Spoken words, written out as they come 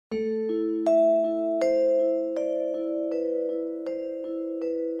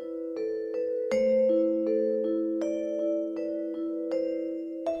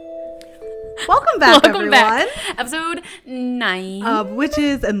Welcome back, Welcome everyone. back. Episode 9 of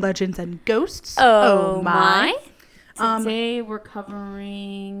Witches and Legends and Ghosts. Oh my. Um, Today we're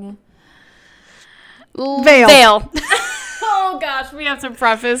covering Veil. Oh gosh, we have to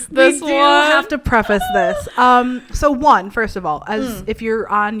preface this we do one. have to preface this. First of all, as if you're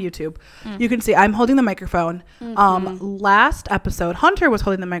on YouTube, you can see I'm holding the microphone. Last episode, Hunter was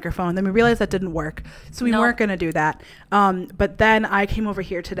holding the microphone. Then we realized that didn't work, so we weren't going to do that. But then I came over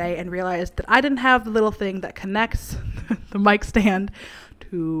here today and realized that I didn't have the little thing that connects the mic stand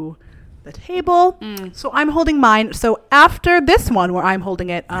to the table. So I'm holding mine. So after this one where I'm holding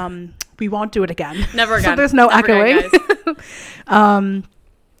it, we won't do it again. Never again. So there's no Never echoing. Again,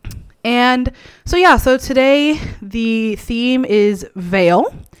 So today the theme is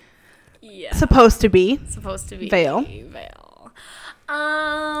Veil. Yeah. Supposed to be Veil.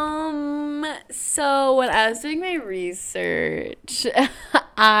 So when I was doing my research,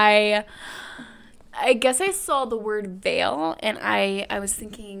 I guess I saw the word veil, and I was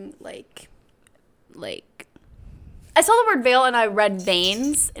thinking like I saw the word veil and I read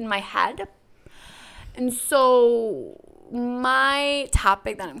veins in my head. And so my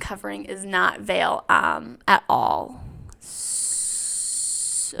topic that I'm covering is not veil at all.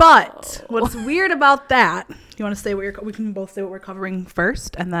 But what's weird about that, you want to say we can both say what we're covering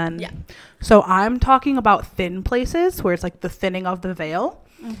first, and then So I'm talking about thin places where it's like the thinning of the veil.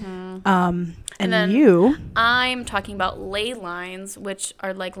 And then I'm talking about ley lines, which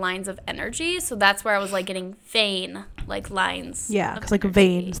are like lines of energy. So that's where I was like getting vein, like lines. Yeah, because like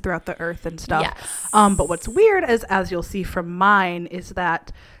veins throughout the earth and stuff. Yes. But what's weird is, as you'll see from mine, is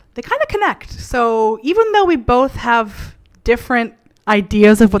that they kind of connect. So even though we both have different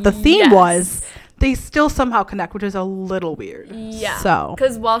ideas of what the theme was, they still somehow connect, which is a little weird. Yeah. So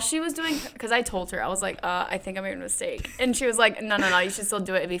because while she was doing, because I told her, I was like, I think I made a mistake, and she was like, no, you should still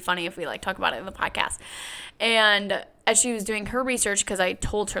do it. It'd be funny if we like talk about it in the podcast. And as she was doing her research, because I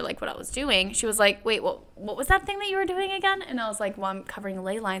told her like what I was doing, she was like, wait, what was that thing that you were doing again? And I was like, well, I'm covering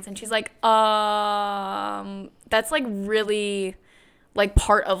ley lines. And she's like, that's like really like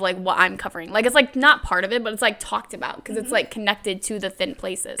part of like what I'm covering. Like it's like not part of it, but it's like talked about because it's like connected to the thin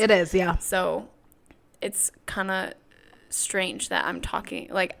places. it is, yeah. So it's kind of strange that I'm talking,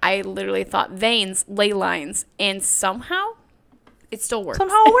 like, I literally thought veins, ley lines, and somehow it still works.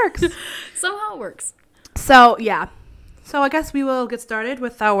 Somehow it works. Somehow it works. So, yeah. So I guess we will get started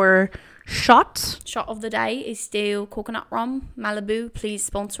with our shot. Shot of the day is still coconut rum. Malibu, please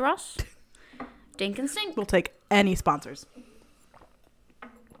sponsor us. Dink and stink. We'll take any sponsors.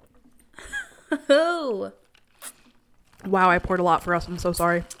 Oh. Wow, I poured a lot for us. I'm so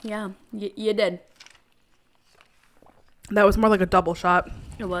sorry. Yeah, you did. That was more like a double shot.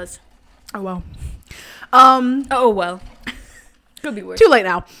 It was. Oh, well. Oh, well. Could be worse. Too late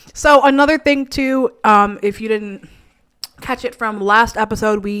now. So another thing too, if you didn't catch it from last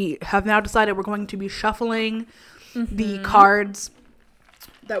episode, we have now decided we're going to be shuffling the cards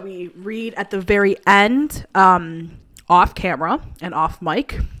that we read at the very end, off camera and off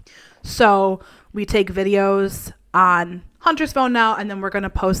mic. So we take videos on Hunter's phone now, and then we're going to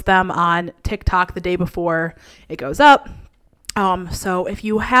post them on TikTok the day before it goes up. So if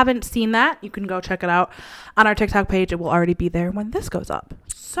you haven't seen that, you can go check it out on our TikTok page. It will already be there when this goes up.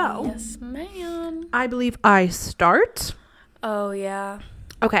 So Yes, ma'am. I believe I start. Oh, yeah.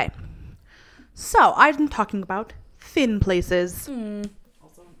 Okay. So I'm talking about thin places.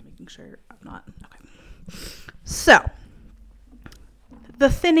 Also making sure I'm not. Okay. So the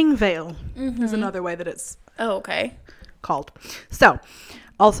thinning veil is another way that it's Oh, okay. called. So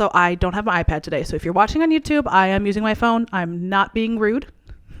also, I don't have my iPad today, so if you're watching on YouTube, I am using my phone. I'm not being rude.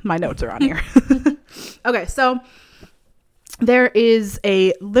 My notes are on here. Okay, so there is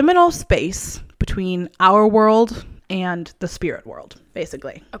a liminal space between our world and the spirit world,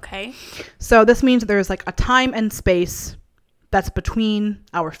 basically. Okay. So this means there's like a time and space that's between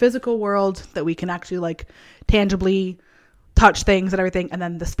our physical world that we can actually like tangibly touch things and everything, and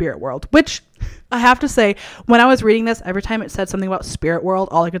then the spirit world, which I have to say, when I was reading this, every time it said something about spirit world,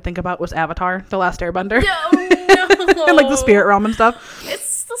 all I could think about was Avatar, The Last Airbender. No. And like the spirit realm and stuff.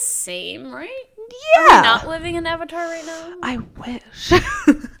 It's the same, right? Yeah. Are we not living in Avatar right now? I wish.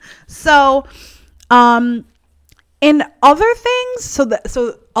 So, in other things,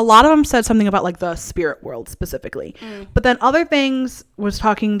 so a lot of them said something about like the spirit world specifically, but then other things was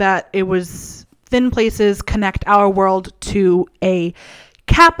talking that it was thin places connect our world to a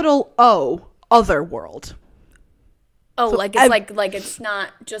capital O other world. Oh, So like it's like it's not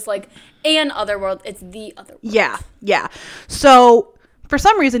just like an other world, it's the other world. Yeah. So for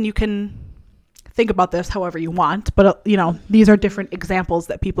some reason you can think about this however you want, but these are different examples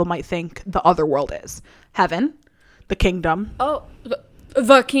that people might think the other world is. Heaven, the kingdom. Oh,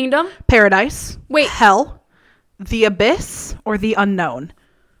 the kingdom? Paradise. Wait. Hell, the abyss, or the unknown.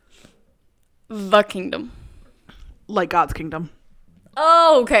 The kingdom. Like God's kingdom.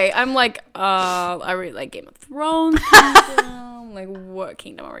 Oh, okay. I'm like, I really like Game of Thrones kingdom. Like, what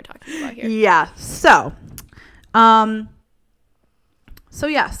kingdom are we talking about here? Yeah. So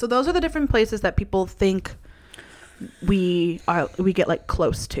those are the different places that people think we get like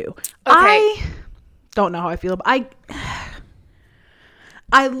close to. Okay. I don't know how I feel, but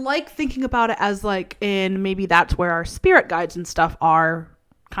I like thinking about it as like maybe that's where our spirit guides and stuff are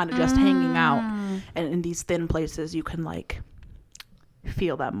kind of just hanging out, and in these thin places you can like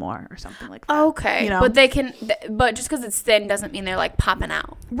feel them more or something like that. Okay. But but just because it's thin doesn't mean they're like popping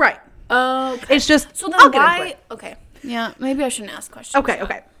out. Right. Okay. It's just, so then I'll get into it. Okay. Yeah, maybe I shouldn't ask questions.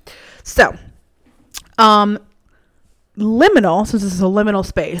 Okay. So, liminal, since this is a liminal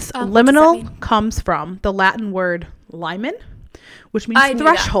space, liminal comes from the Latin word limen, which means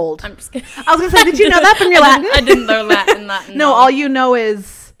threshold. I'm just kidding. I was going to say, did you know that from your Latin? I didn't know Latin. No, all you know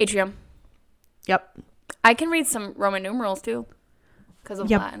is... Atrium. Yep. I can read some Roman numerals, too, because of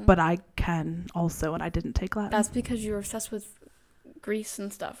Latin. But I can also, and I didn't take Latin. That's because you're obsessed with Greece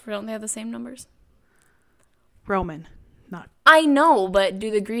and stuff. Don't they have the same numbers? Roman, not... I know, but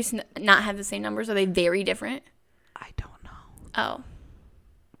do the Greece not have the same numbers? Are they very different? I don't know. Oh.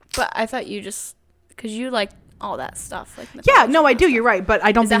 But I thought you just... Because you like all that stuff. Like yeah, no, I do. You're right. But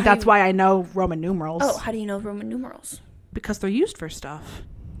I don't think that's why I know Roman numerals. Oh, how do you know Roman numerals? Because they're used for stuff.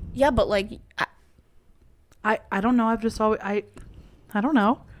 Yeah, but like... I don't know. I've just always... I don't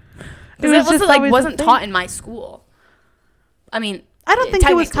know. It wasn't taught in my school. I mean... I don't think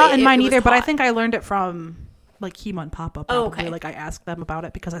it was taught in mine either, but I think I learned it from... like Hema and Papa probably. Okay. Like I asked them about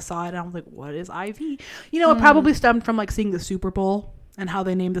it because I saw it and I was like, what is IV? It probably stemmed from like seeing the Super Bowl and how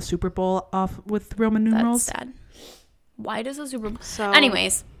they named the Super Bowl off with Roman numerals. That's sad. Why does the Super Bowl...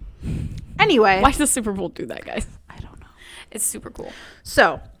 Anyway. Why does the Super Bowl do that, guys? I don't know. It's super cool.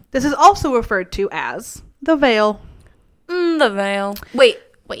 So, this is also referred to as the veil. The veil. Wait.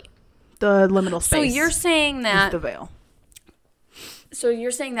 The liminal space. So you're saying that... is the veil. So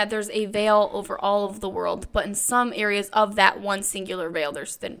you're saying that there's a veil over all of the world, but in some areas of that one singular veil,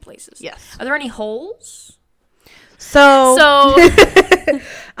 there's thin places. Yes. Are there any holes? So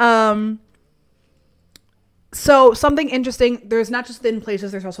something interesting, there's not just thin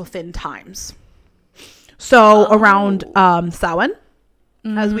places, there's also thin times. So around Samhain,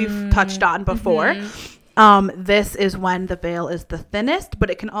 as we've touched on before, this is when the veil is the thinnest, but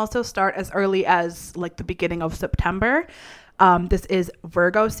it can also start as early as like the beginning of September. This is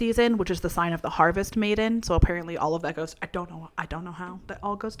Virgo season, which is the sign of the harvest maiden. So apparently all of that goes, I don't know how that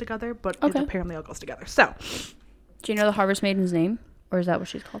all goes together, but it apparently all goes together. So, do you know the harvest maiden's name, or is that what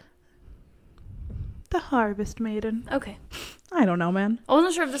she's called? The harvest maiden. Okay. I don't know, man. I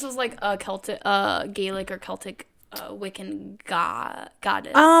wasn't sure if this was like a Celtic, Gaelic or Celtic Wiccan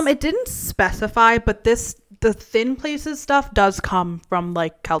goddess. It didn't specify, but the thin places stuff does come from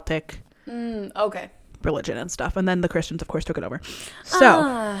like Celtic. Okay. Religion and stuff, and then the Christians of course took it over.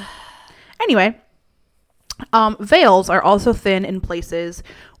 So anyway, veils are also thin in places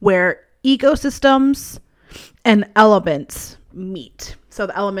where ecosystems and elements meet. So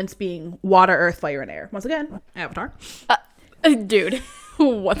the elements being water, earth, fire, and air. Once again, Avatar. Dude,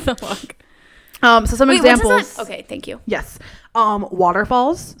 what the fuck? So some examples. Okay, thank you. Yes.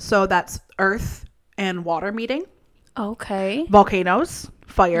 Waterfalls, so that's earth and water meeting. Okay. Volcanoes,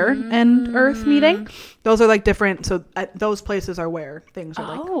 fire and earth meeting. Those are like different. So those places are where things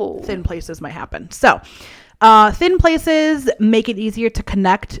are like thin places might happen. So thin places make it easier to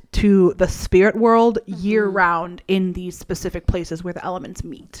connect to the spirit world year round in these specific places where the elements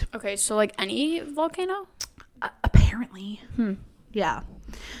meet. Okay. So like any volcano? Apparently. Yeah.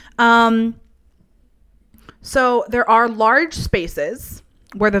 So there are large spaces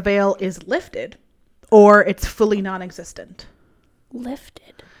where the veil is lifted or it's fully non-existent.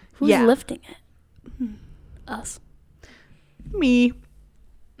 Lifted? Who's lifting it? Us. Me.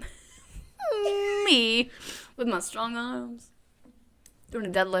 Me. With my strong arms. Doing a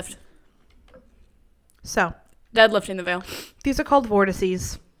deadlift. So. Deadlifting the veil. These are called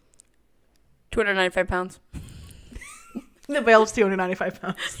vortices. 295 pounds. The veil is 295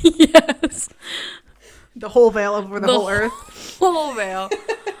 pounds. Yes. The whole veil over the whole earth. Whole veil.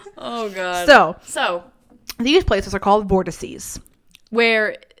 Oh, God. So. These places are called vortices.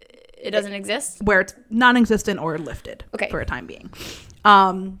 Where it doesn't exist? Where it's non-existent or lifted for a time being.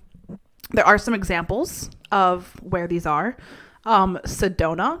 There are some examples of where these are.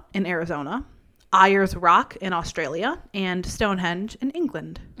 Sedona in Arizona. Ayers Rock in Australia, and Stonehenge in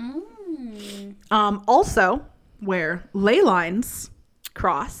England. Also, where ley lines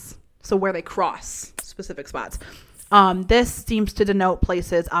cross, so where they cross specific spots. This seems to denote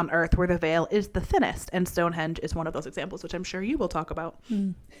places on Earth where the veil is the thinnest, and Stonehenge is one of those examples, which I'm sure you will talk about.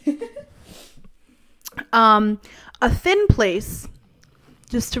 A thin place,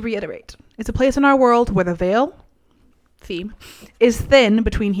 just to reiterate, it's a place in our world where the veil theme is thin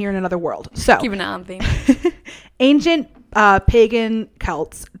between here and another world. So Keep an eye on theme. ancient pagan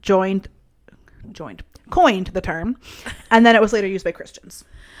Celts coined the term, and then it was later used by Christians,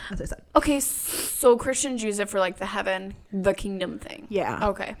 as I said. Okay, so Christians use it for like the kingdom thing. Yeah.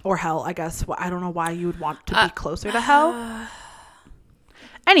 Okay. Or hell, I guess. Well, I don't know why you would want to be closer to hell.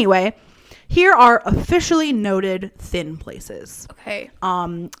 Anyway, here are officially noted thin places. Okay.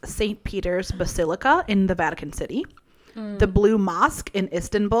 St. Peter's Basilica in the Vatican City, the Blue Mosque in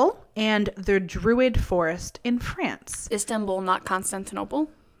Istanbul, and the Druid Forest in France. Istanbul, not Constantinople.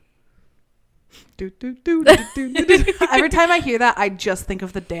 Every time I hear that, I just think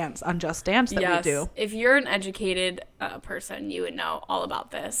of the dance on Just Dance that we do. If you're an educated person, you would know all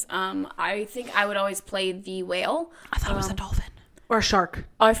about this. I think I would always play the whale. I thought it was a dolphin. Or a shark.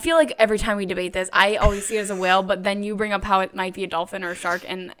 I feel like every time we debate this, I always see it as a whale, but then you bring up how it might be a dolphin or a shark,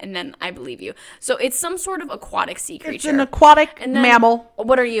 and then I believe you. So it's some sort of aquatic sea creature. It's an aquatic mammal.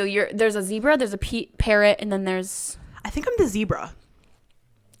 What are you? There's a zebra, there's a parrot, and then there's... I think I'm the zebra.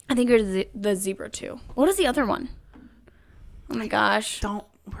 I think you're the zebra too. What is the other one? Oh my gosh.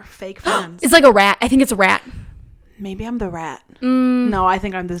 We're fake fans. It's like a rat. I think it's a rat. Maybe I'm the rat. No, I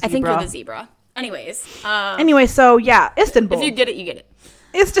think I'm the zebra. I think you're the zebra. Anyways. Anyway, so yeah, Istanbul. If you get it, you get it.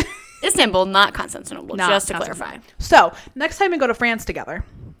 Istanbul, not Constantinople, just to clarify. So, next time we go to France together.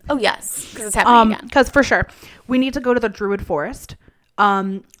 Oh, yes, because it's happening again. Because for sure, we need to go to the Druid Forest.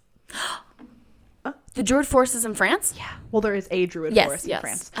 The Druid Forest is in France? Yeah. Well, there is a Druid Forest in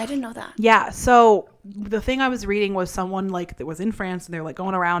France. I didn't know that. Yeah. So the thing I was reading was someone that was in France, and they're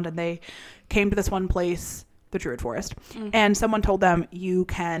going around, and they came to this one place, the Druid Forest, and someone told them, you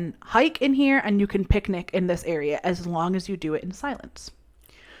can hike in here and you can picnic in this area as long as you do it in silence.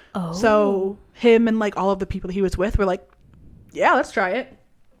 Oh. So him and all of the people he was with were like, yeah, let's try it.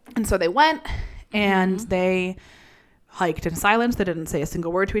 And so they went and they hiked in silence. They didn't say a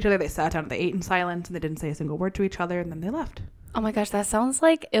single word to each other. They sat down and they ate in silence, and they didn't say a single word to each other, and then they left. Oh my gosh, that sounds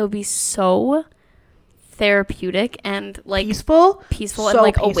like it would be so therapeutic and peaceful so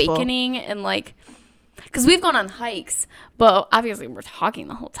and peaceful. Awakening, and because we've gone on hikes, but obviously we're talking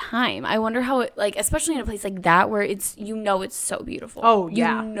the whole time. I wonder how it, especially in a place like that where it's so beautiful. Oh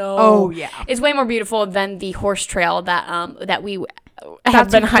yeah. Oh yeah. It's way more beautiful than the horse trail that we have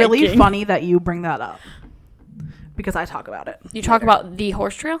been hiking. That's really funny that you bring that up, because I talk about it. You talk about the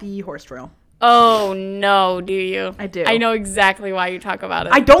horse trail? The horse trail. Oh no, do you? I do. I know exactly why you talk about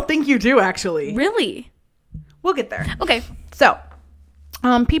it. I don't think you do, actually. Really? We'll get there. Okay. So,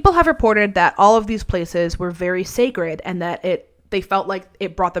 people have reported that all of these places were very sacred, and that they felt like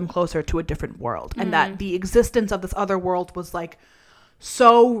it brought them closer to a different world, and that the existence of this other world was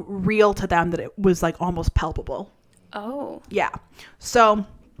so real to them that it was almost palpable. Oh. Yeah. So,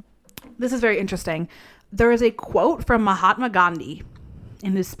 this is very interesting. There is a quote from Mahatma Gandhi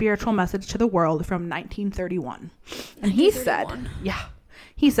in his spiritual message to the world from 1931. And he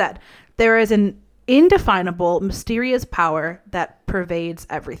said, there is an indefinable, mysterious power that pervades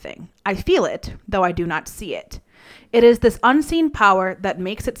everything. I feel it, though I do not see it. It is this unseen power that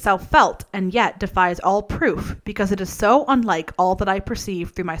makes itself felt and yet defies all proof, because it is so unlike all that I perceive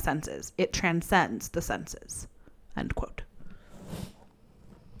through my senses. It transcends the senses. End quote.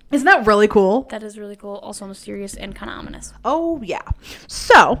 Isn't that really cool? That is really cool. Also mysterious and kind of ominous. Oh, yeah.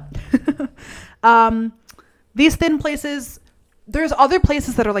 So, these thin places, there's other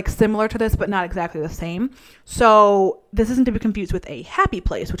places that are similar to this, but not exactly the same. So, this isn't to be confused with a happy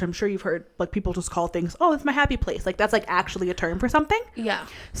place, which I'm sure you've heard, people just call things, oh, it's my happy place. That's actually a term for something. Yeah.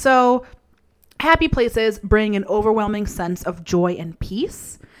 So, happy places bring an overwhelming sense of joy and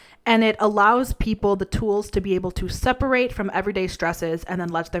peace. And it allows people the tools to be able to separate from everyday stresses and then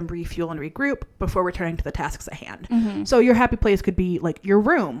let them refuel and regroup before returning to the tasks at hand. Mm-hmm. So your happy place could be your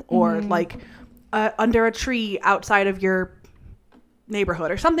room, or under a tree outside of your neighborhood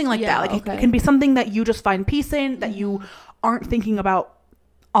or something like that. It can be something that you just find peace in, that you aren't thinking about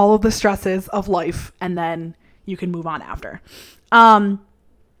all of the stresses of life, and then you can move on after.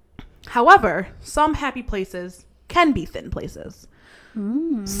 However, some happy places can be thin places.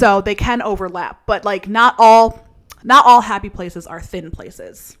 So they can overlap, but not all happy places are thin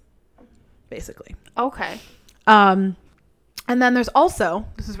places, basically. Okay. And then there's also,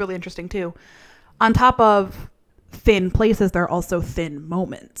 this is really interesting too, on top of thin places, there are also thin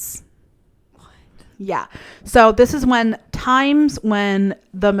moments. What? Yeah. So this is when times when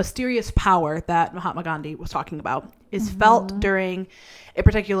the mysterious power that Mahatma Gandhi was talking about is felt during a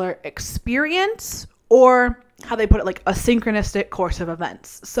particular experience, or how they put it, like a synchronistic course of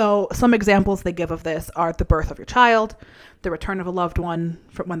events. So some examples they give of this are the birth of your child, the return of a loved one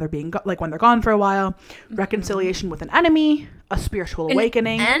from when they're when they're gone for a while, reconciliation with an enemy, a spiritual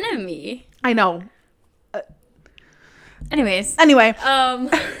awakening. Enemy? I know. Anyway. An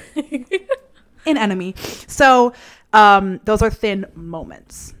enemy. So those are thin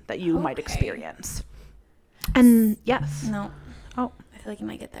moments that you might experience. And yes. No. Oh. I feel like you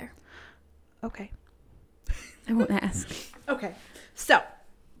might get there. Okay. I won't ask. Okay. So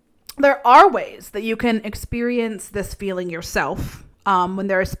there are ways that you can experience this feeling yourself when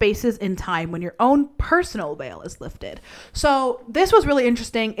there are spaces in time when your own personal veil is lifted. So this was really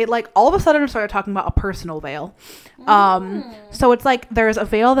interesting. It like all of a sudden started talking about a personal veil. So it's like there's a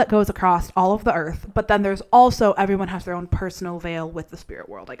veil that goes across all of the earth, but then there's also everyone has their own personal veil with the spirit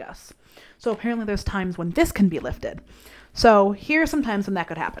world, I guess. So apparently there's times when this can be lifted. So here are some times when that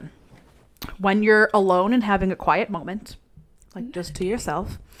could happen. When you're alone and having a quiet moment, like just to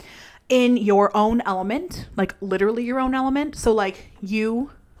yourself, in your own element, like literally your own element. So like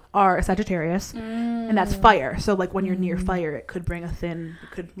you are a Sagittarius and that's fire. So like when you're near fire, it could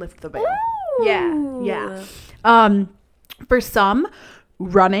lift the veil. Ooh. Yeah. For some,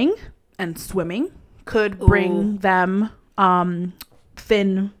 running and swimming could bring them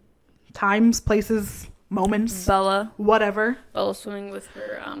thin times, places, moments, Bella swimming with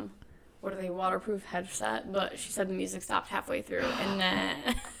her what are they, waterproof headset, but she said the music stopped halfway through and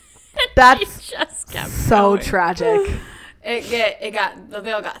then that's just kept so going. Tragic. The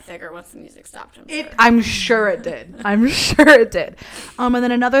veil got thicker once the music stopped. I'm sure it did. And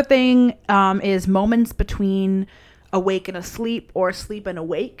then another thing is moments between awake and asleep, or asleep and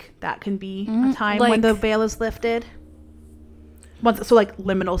awake. That can be a time when the veil is lifted. So like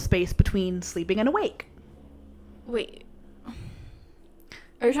liminal space between sleeping and awake. Wait.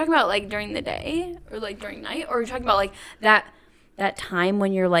 Are you talking about like during the day or like during night, or are you talking about like that time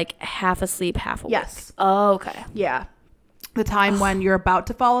when you're like half asleep, half awake? Yes. Oh, okay. Yeah. The time when you're about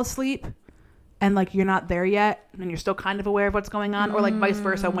to fall asleep and like you're not there yet and you're still kind of aware of what's going on, or like vice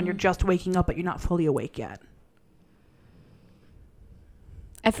versa when you're just waking up but you're not fully awake yet.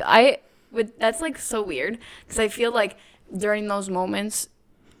 That's like so weird because I feel like during those moments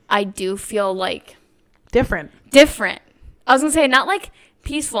I do feel like different. I was gonna say not like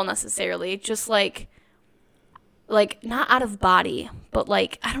peaceful necessarily, just like not out of body, but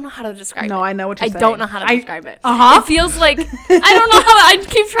like I don't know how to describe it. No, I know what you're saying. I don't know how to describe it. It feels like I don't know how I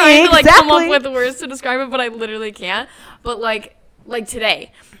keep trying to like come up with the words to describe it, but I literally can't. But like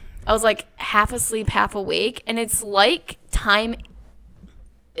today, I was like half asleep, half awake, and it's like time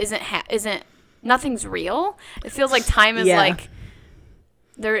isn't nothing's real. It feels like time is like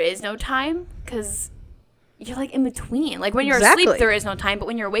there is no time because you're like in between. Like when you're asleep, there is no time, but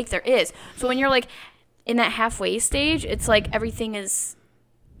when you're awake, there is. So when you're like in that halfway stage, it's like everything is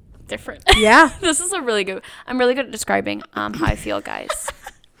different. Yeah. This is I'm really good at describing how I feel, guys.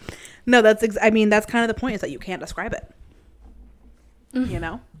 No, that's kind of the point, is that you can't describe it. You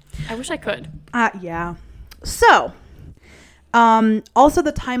know? I wish I could. Yeah. So, also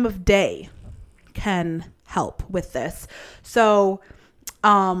the time of day can help with this. So,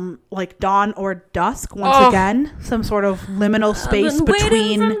 like dawn or dusk, once again, some sort of liminal space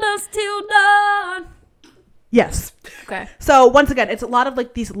between from dusk till dawn. Yes. Okay. So once again, it's a lot of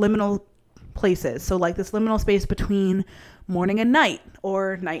like these liminal places. So like this liminal space between morning and night,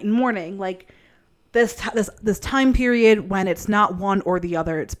 or night and morning, like this time period when it's not one or the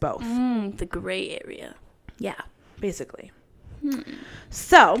other, it's both. The gray area. Yeah, basically.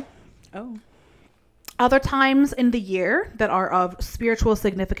 So, other times in the year that are of spiritual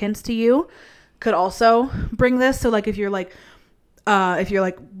significance to you could also bring this. So like if you're like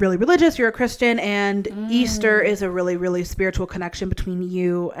really religious, you're a Christian, and Easter is a really, really spiritual connection between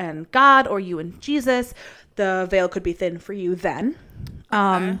you and God, or you and Jesus, the veil could be thin for you then.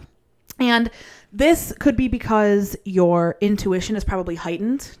 And this could be because your intuition is probably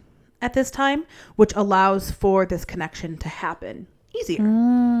heightened at this time, which allows for this connection to happen easier.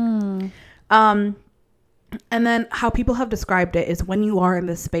 And then how people have described it is when you are in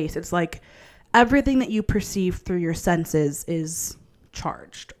this space, it's like everything that you perceive through your senses is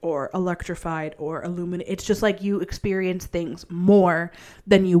charged or electrified or illuminated. It's just like you experience things more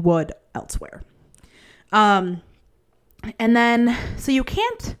than you would elsewhere. And then, so you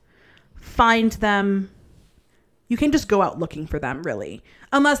can't find them You can't just go out looking for them, really,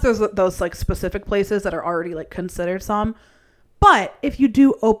 unless there's those like specific places that are already like considered some. But if you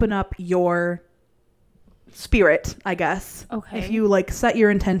do open up your spirit, I guess, okay, if you like set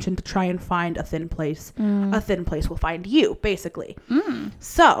your intention to try and find a thin place, a thin place will find you, basically.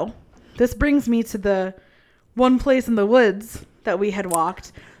 So this brings me to the one place in the woods that we had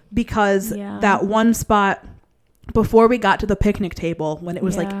walked, because that one spot before we got to the picnic table, when it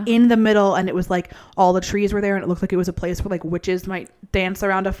was like in the middle and it was like all the trees were there and it looked like it was a place where like witches might dance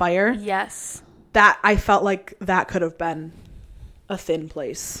around a fire. Yes. That I felt like that could have been a thin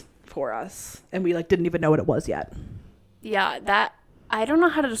place for us, and we like didn't even know what it was yet. Yeah, that I don't know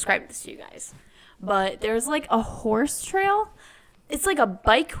how to describe this to you guys, but there's like a horse trail. It's like a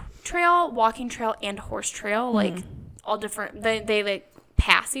bike trail, walking trail, and horse trail, like all different. They like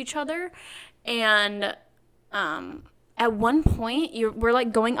pass each other, and at one point we're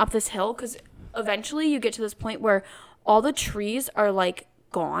like going up this hill, because eventually you get to this point where all the trees are like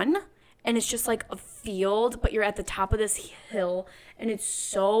gone. And it's just like a field, but you're at the top of this hill, and it's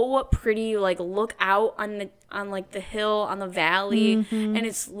so pretty. Like, look out on like the hill, on the valley, and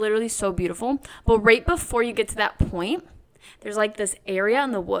it's literally so beautiful. But right before you get to that point, there's like this area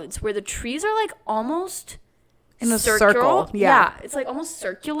in the woods where the trees are like almost in a circle. Yeah, it's like almost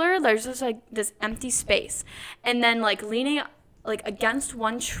circular. There's just like this empty space, and then like leaning like against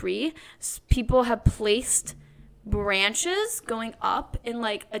one tree, people have placed branches going up in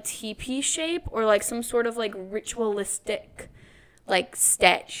like a teepee shape, or like some sort of like ritualistic like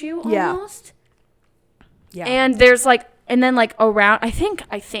statue almost. Yeah. And there's like, and then like around, I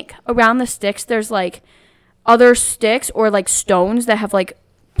think around the sticks there's like other sticks or like stones that have like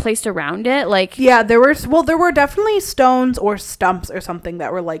placed around it. Like, yeah, there were definitely stones or stumps or something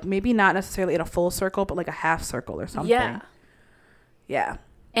that were like maybe not necessarily in a full circle, but like a half circle or something. Yeah.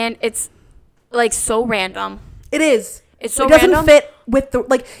 And it's like so random. It is. It's so it doesn't random. fit with the,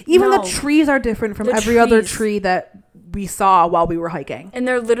 like, even the trees are different from every other tree that we saw while we were hiking. And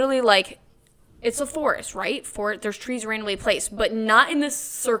they're literally like, it's a forest, right? There's trees randomly placed, but not in this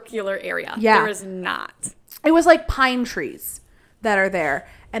circular area. Yeah. There is not. It was like pine trees that are there.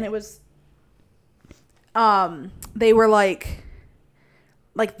 And it was, they were like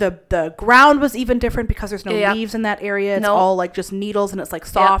the ground was even different because there's no leaves in that area. It's all like just needles, and it's like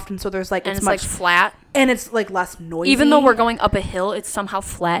soft, and so there's like it's much like flat, and it's like less noisy. Even though we're going up a hill, it's somehow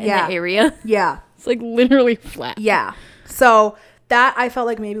flat in that area. Yeah, it's like literally flat. Yeah, so that I felt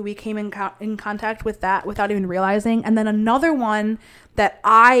like maybe we came in contact with that without even realizing. And then another one that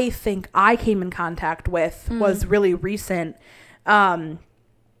I think I came in contact with was really recent.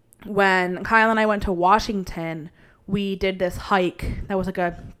 When Kyle and I went to Washington, we did this hike that was like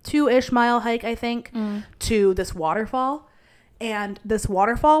a 2-ish mile hike, I think, to this waterfall. And this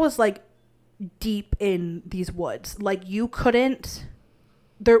waterfall was like deep in these woods. Like, you couldn't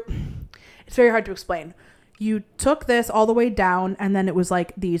it's very hard to explain. You took this all the way down, and then it was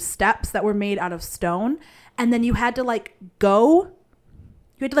like these steps that were made out of stone, and then you had to like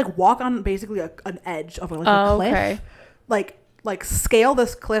walk on basically an edge of like a cliff. Okay. Like scale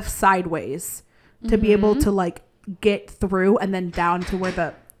this cliff sideways to be able to like get through, and then down to where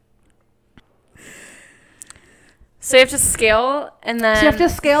the so you have to scale, and then so you have to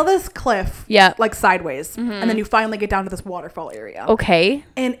scale this cliff like sideways, and then you finally get down to this waterfall area. Okay.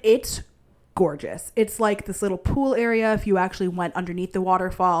 And it's gorgeous. It's like this little pool area if you actually went underneath the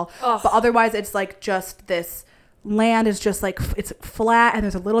waterfall. But otherwise it's like just this land is just like it's flat, and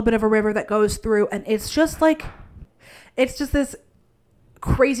there's a little bit of a river that goes through, and it's just this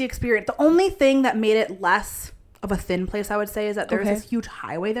crazy experience. The only thing that made it less of a thin place, I would say, is that there's this huge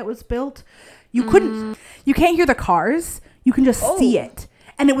highway that was built. You can't hear the cars. You can just see it.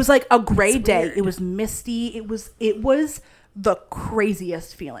 And it was like a gray day. Weird. It was misty. It was the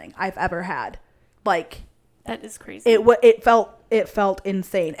craziest feeling I've ever had. Like, that is crazy. It felt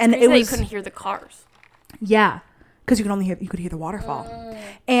insane. And it was, you couldn't hear the cars. Yeah. Because you could hear the waterfall.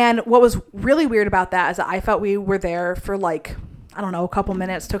 And what was really weird about that is that I felt we were there for like, I don't know, a couple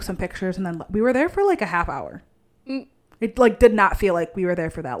minutes, took some pictures, and then we were there for like a half hour. It like did not feel like we were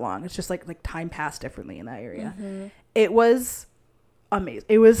there for that long. It's just like time passed differently in that area. It was amazing.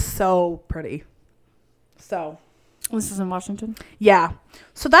 It was so pretty. So this is in Washington? Yeah.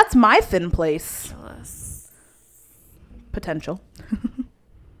 So that's my thin place. Jealous. Potential.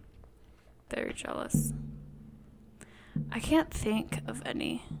 Very jealous. I can't think of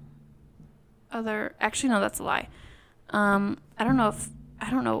any other. Actually, no, that's a lie. I don't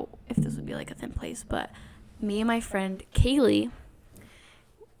know if this would be like a thin place, but me and my friend Kaylee,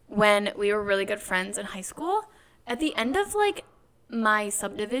 when we were really good friends in high school, at the end of like my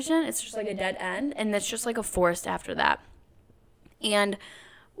subdivision, it's just like a dead end, and it's just like a forest after that. And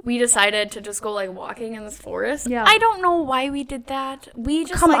we decided to just go like walking in this forest. Yeah. I don't know why we did that. We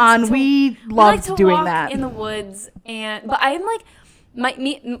just Come on, we loved doing walk that in the woods, but I'm like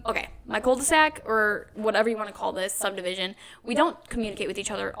my cul-de-sac or whatever you want to call this subdivision, we don't communicate with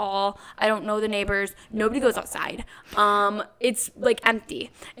each other at all. I don't know the neighbors. Nobody goes outside. It's like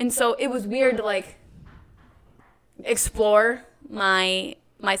empty, and so it was weird to like explore my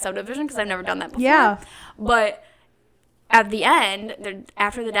subdivision because I've never done that before. Yeah, but at the end,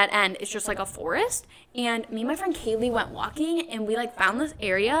 after the dead end, it's just like a forest. And me and my friend Kaylee went walking, and we like found this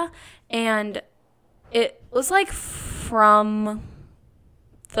area, and it was like from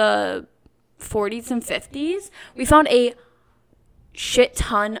the 40s and 50s. We found a shit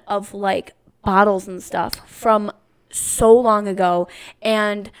ton of like bottles and stuff from so long ago,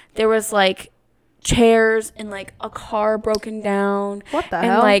 and there was like chairs and like a car broken down. What the and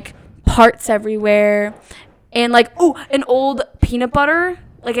hell? Like parts everywhere. And, like, an old peanut butter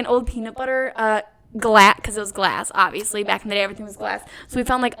glass, because it was glass, obviously. Back in the day, everything was glass. So we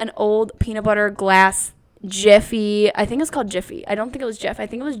found, like, an old peanut butter glass Jiffy. I think it's called Jiffy. I don't think it was Jeff. I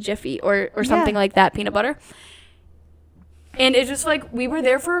think it was Jiffy or something like that, peanut butter. And it's just, like, we were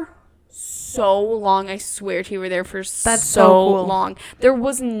there for so long. I swear to you, we were there for so cool. long. There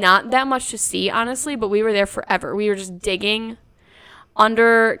was not that much to see, honestly, but we were there forever. We were just digging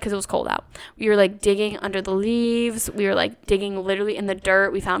under, because it was cold out. We were like digging under the leaves. We were like digging literally in the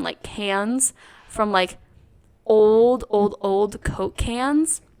dirt. We found like cans from like old Coke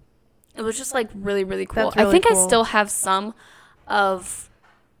cans. It was just like really, really cool. That's really I think cool. I still have some of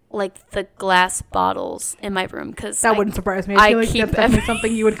like the glass bottles in my room because that wouldn't surprise me. I feel like that's definitely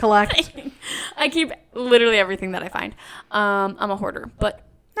something you would collect. I keep literally everything that I find. I'm a hoarder, but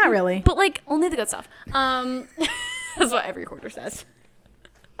not really. But like only the good stuff. That's what every hoarder says.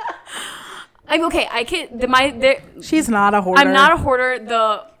 I'm okay. I can. She's not a hoarder. I'm not a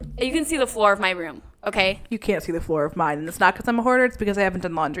hoarder. You can see the floor of my room. Okay. You can't see the floor of mine, and it's not because I'm a hoarder. It's because I haven't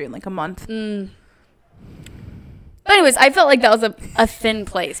done laundry in like a month. But anyways, I felt like that was a thin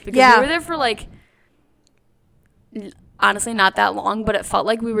place because we were there for like honestly not that long, but it felt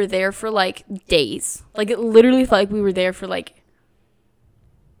like we were there for like days. Like it literally felt like we were there for like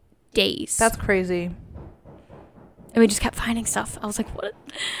days. That's crazy. And we just kept finding stuff. I was like, "What?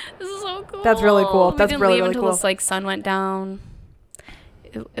 This is so cool." That's really cool. That's really, really until cool. this like sun went down.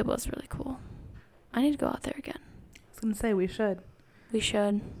 It was really cool. I need to go out there again. I was gonna say we should. We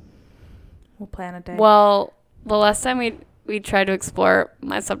should. We'll plan a day. Well, the last time we tried to explore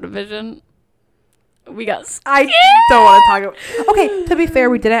my subdivision, we got scared. I don't want to talk about. Okay, to be fair,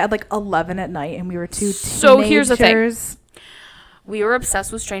 we did it at like 11 at night, and we were two teenagers. So here's the thing. We were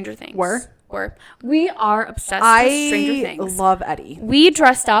obsessed with Stranger Things. We are obsessed with Stranger Things. I love Eddie. We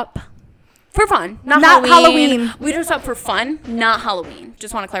dressed up for fun, not Halloween. We dressed up for fun, not Halloween.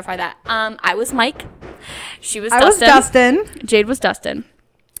 Just want to clarify that. I was Mike. She was Dustin. I was Dustin. Jade was Dustin.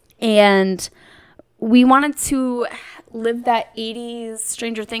 And we wanted to live that 80s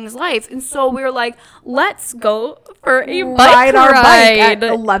Stranger Things life. And so we were like, let's go for a bike our ride. Bike at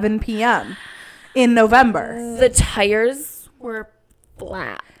 11 p.m. in November. The tires were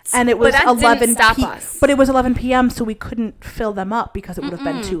flat. And it was 11 p.m. But it was 11 p.m. so we couldn't fill them up because it would have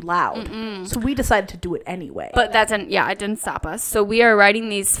been too loud. So we decided to do it anyway. But it didn't stop us. So we are riding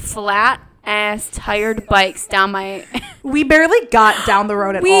these flat ass tired bikes down my we barely got down the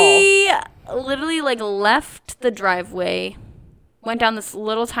road at all. We literally like left the driveway, went down this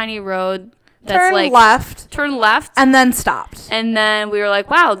little tiny road that's turned left and then stopped. And then we were like,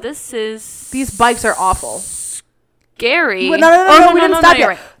 wow, these bikes are awful. Scary. No, we didn't stop yet.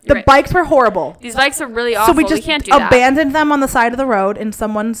 Right. The bikes were horrible. These bikes are really awful. So we just can't do that. abandoned them on the side of the road in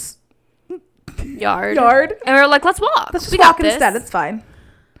someone's yard. And we were like, let's walk. Let's just walk instead. It's fine.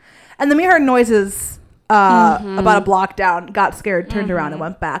 And then we heard noises about a block down, got scared, turned around and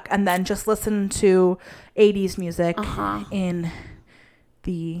went back, and then just listened to 80s music in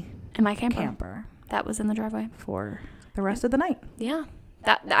my camper. That was in the driveway for the rest of the night. Yeah.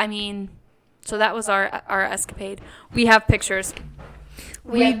 So that was our escapade. We have pictures.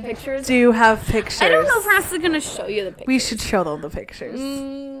 We have pictures. Do have pictures. I don't know if we're actually going to show you the pictures. We should show them the pictures.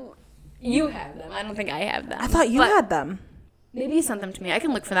 You have them. I don't think I have them. I thought you had them. Maybe you sent them to me. I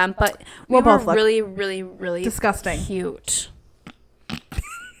can look for them. But we we'll were both look. really, really, really disgusting. Cute.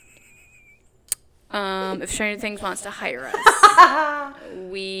 If Stranger Things wants to hire us, I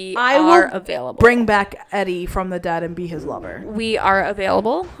are available. Bring back Eddie from the dead and be his lover. We are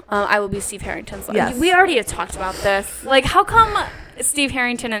available. I will be Steve Harrington's lover. Yes. We already have talked about this. Like, how come Steve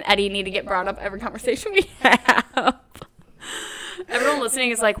Harrington and Eddie need to get brought up every conversation we have? Everyone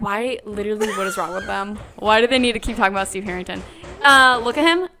listening is like, why? Literally, what is wrong with them? Why do they need to keep talking about Steve Harrington? Look at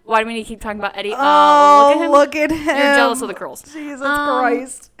him. Why do we need to keep talking about Eddie? Look at him. You're jealous of the curls. Jesus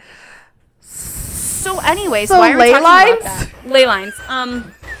Christ. So, anyways, So why are we ley talking lines? about that? Ley lines.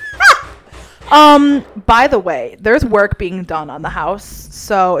 By the way, there's work being done on the house.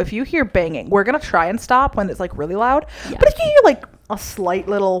 So if you hear banging, we're going to try and stop when it's like really loud. Yeah. But if you hear like a slight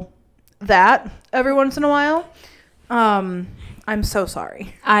little that every once in a while, I'm so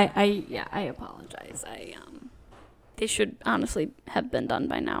sorry. I apologize. They should honestly have been done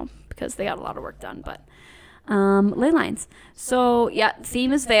by now because they got a lot of work done, but ley lines. So yeah,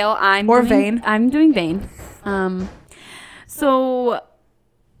 theme is veil. Vein. I'm doing vein. So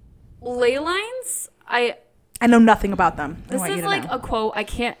ley lines, I know nothing about them. This is like a quote.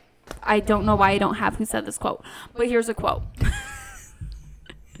 I don't know why I don't have who said this quote, but here's a quote.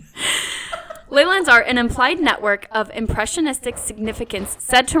 Ley lines are an implied network of impressionistic significance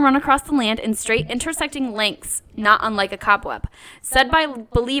said to run across the land in straight intersecting lengths, not unlike a cobweb. Said by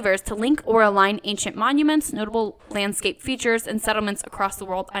believers to link or align ancient monuments, notable landscape features, and settlements across the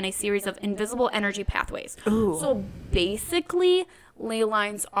world on a series of invisible energy pathways. Ooh. So basically, ley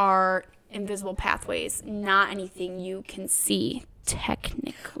lines are invisible pathways, not anything you can see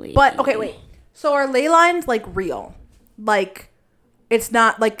technically. But okay, wait. So are ley lines like real? Like it's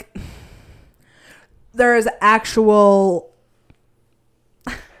not like there's actual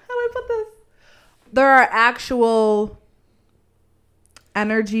how do I put this? There are actual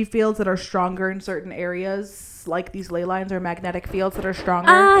energy fields that are stronger in certain areas, like these ley lines, or magnetic fields that are stronger.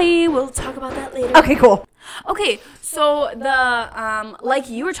 I will talk about that later. Okay, cool. Okay, so the like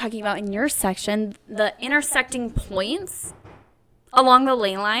you were talking about in your section, the intersecting points along the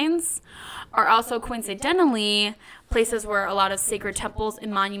ley lines are also coincidentally places where a lot of sacred temples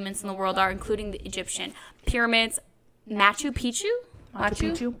and monuments in the world are, including the Egyptian pyramids, Machu Picchu,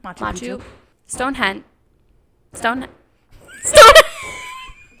 Stonehenge,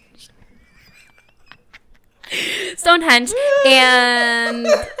 Stonehenge, and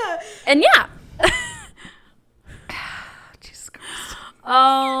yeah. Jesus Christ.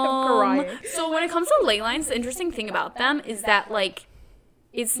 I'm crying. So when it comes to ley lines, the interesting thing about them is that like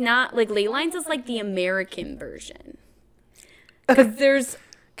it's not like ley lines is like the American version. Because there's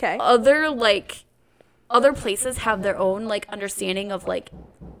other places have their own like understanding of like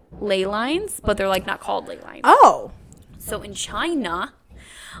ley lines, but they're like not called ley lines. Oh. So in China,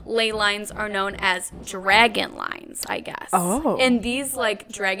 ley lines are known as dragon lines, I guess. Oh. And these like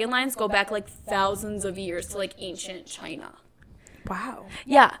dragon lines go back like thousands of years to like ancient China. Wow.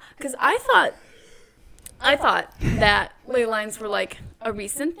 Yeah, because I thought that ley lines were like a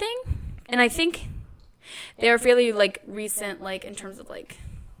recent thing, and I think they are fairly like recent, like in terms of like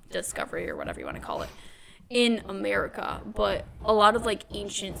discovery or whatever you want to call it in America. But a lot of like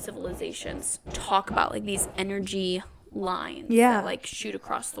ancient civilizations talk about like these energy lines that like shoot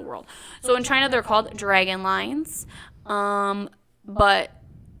across the world. So in China they're called dragon lines, but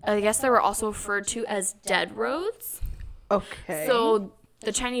I guess they were also referred to as dead roads. Okay. So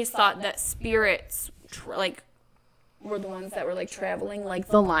the Chinese thought that spirits were the ones that were like traveling like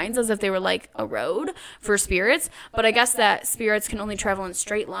the lines as if they were like a road for spirits, but I guess that spirits can only travel in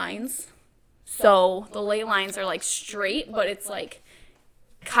straight lines. So the ley lines are like straight, but it's like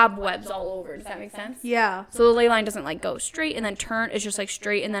cobwebs all over. Does that make sense? Yeah. So the ley line doesn't like go straight and then turn. It's just like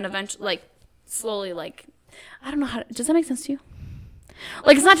straight and then eventually like slowly like I don't know how. Does that make sense to you?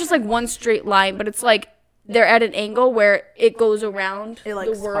 Like it's not just like one straight line, but it's like they're at an angle where it goes around it,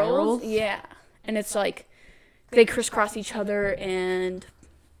 like, the world. spirals? Yeah, and it's like they crisscross each other and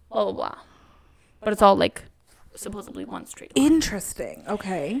blah blah blah. But it's all like supposedly one straight line. Interesting.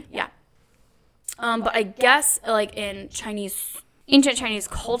 Okay. Yeah. But I guess like in ancient Chinese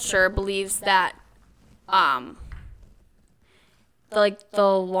culture believes that the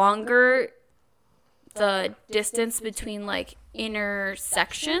longer the distance between like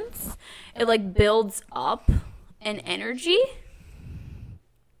intersections, it like builds up an energy.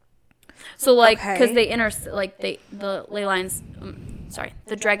 So like because the ley lines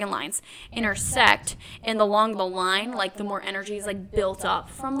the dragon lines intersect, and along the line, like the more energy is like built up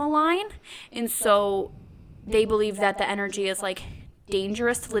from the line, and so they believe that the energy is like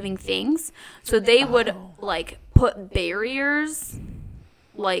dangerous to living things. So they would like put barriers,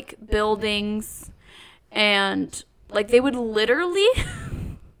 like buildings, and like they would literally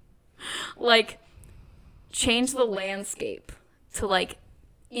like change the landscape to like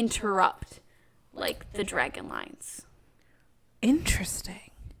interrupt like the dragon lines. Interesting.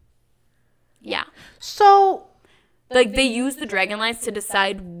 Yeah. So, like, they use the dragon lines to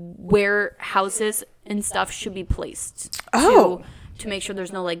decide where houses and stuff should be placed. Oh. to make sure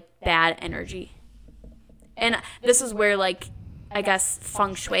there's no like bad energy. And this is where like I guess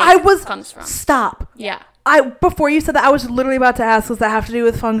feng shui comes from. Stop. Yeah. Before you said that, I was literally about to ask, does that have to do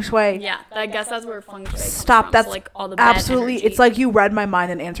with feng shui? Yeah, I guess that's where feng shui comes Stop. from. That's so, like all the bad absolutely. energy. It's like you read my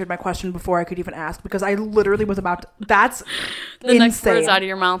mind and answered my question before I could even ask, because I literally was about to. That's the insane. next words out of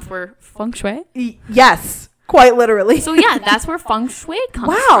your mouth were feng shui. Yes, quite literally. So yeah, that's where feng shui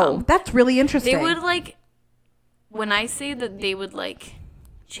comes from. Wow, that's really interesting. They would like, when I say that they would like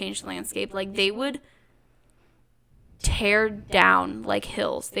change the landscape, like they would tear down like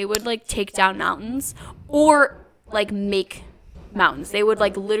hills. They would like take down mountains or like make mountains. They would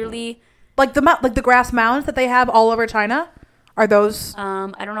like literally like the grass mounds that they have all over China. Are those?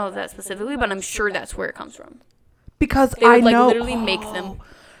 I don't know that specifically, but I'm sure that's where it comes from. Because they would I like know literally make them.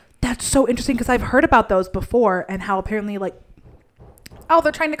 That's so interesting, because I've heard about those before and how apparently like, oh,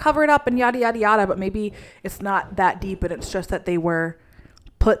 they're trying to cover it up and yada yada yada, but maybe it's not that deep and it's just that they were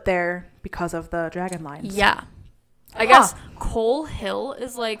put there because of the dragon lines. Yeah, I guess Coal Hill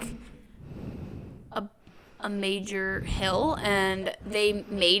is like a major hill, and they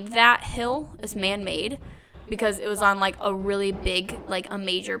made that hill as man-made because it was on like a really big, like a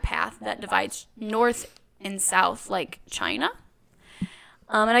major path that divides north and south, like China.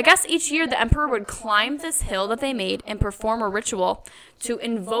 And I guess each year the emperor would climb this hill that they made and perform a ritual to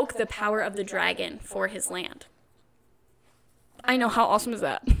invoke the power of the dragon for his land. I know, how awesome is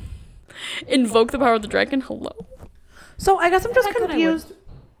that? Invoke the power of the dragon? Hello. So I guess I'm just confused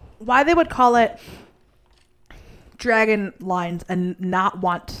why they would call it dragon lines and not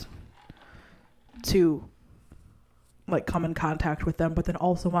want to like come in contact with them, but then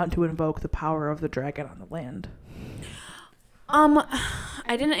also want to invoke the power of the dragon on the land.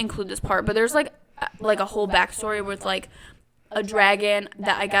 I didn't include this part, but there's like a whole backstory with like a dragon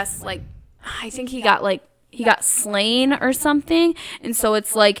that I guess like I think he got slain or something, and so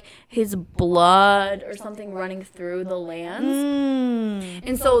it's like his blood or something running through the lands,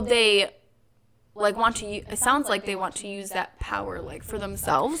 and so they like want to it sounds like they want to use that power like for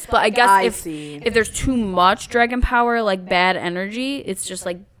themselves, but I guess if there's too much dragon power, like bad energy, it's just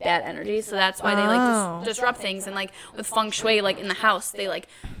like bad energy, so that's why they like disrupt things. And like with feng shui, like in the house, they like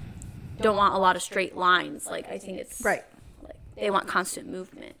don't want a lot of straight lines. Like I think it's right, like they want constant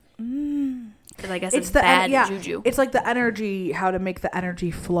movement. Because I guess it's the bad juju. It's like the energy, how to make the energy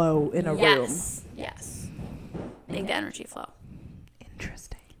flow in a room. Yes. Make the energy flow.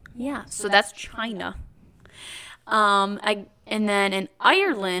 Interesting. Yeah. So that's China. And then in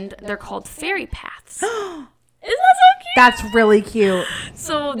Ireland, they're called fairy paths. Isn't that so cute? That's really cute.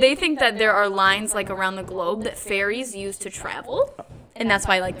 So they think that there are lines like around the globe that fairies use to travel, and that's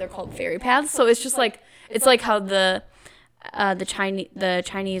why like they're called fairy paths. So it's just like it's like how the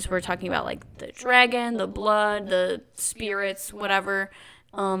Chinese were talking about like the dragon, the blood, the spirits, whatever.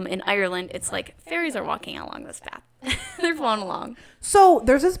 In Ireland, it's like fairies are walking along this path. They're flowing along. So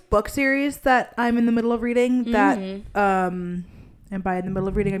there's this book series that I'm in the middle of reading that, and by in the middle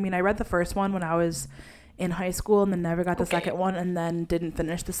of reading, I mean, I read the first one when I was in high school and then never got the second one, and then didn't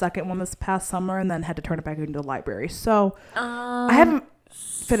finish the second one this past summer, and then had to turn it back into the library. So I haven't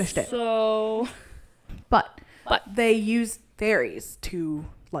finished it. So, but they use fairies to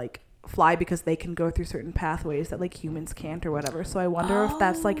like fly because they can go through certain pathways that like humans can't or whatever. So I wonder if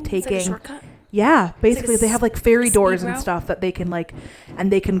that's like taking it's like a shortcut? Yeah, basically they have like fairy doors and route? stuff that they can like,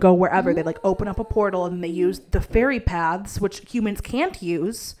 and they can go wherever. They like open up a portal and they use the fairy paths, which humans can't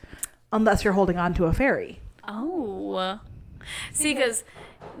use unless you're holding on to a fairy. Oh, see, because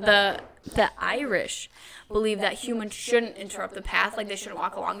the Irish believe that humans shouldn't interrupt the path, like they shouldn't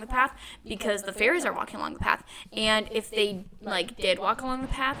walk along the path because the fairies are walking along the path. And if they like did walk along the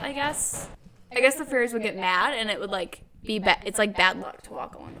path, I guess the fairies would get mad and it would like be bad. It's like bad luck to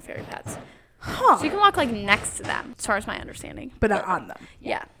walk along the fairy paths. Huh. So you can walk like next to them, as far as my understanding, But not on them.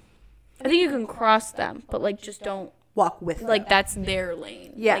 Yeah, I think you can cross them, but like just don't Walk with like them. that's their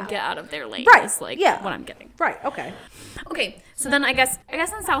lane. Yeah. Like get out of their lane. Right. Is like Yeah. what I'm getting. Right. Okay. Okay, so then I guess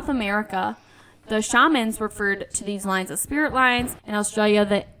in South America, the shamans referred to these lines as spirit lines. In Australia,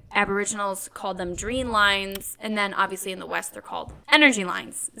 the Aboriginals called them dream lines, and then obviously in the West, they're called energy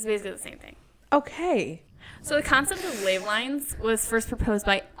lines. It's basically the same thing. Okay. So the concept of wave lines was first proposed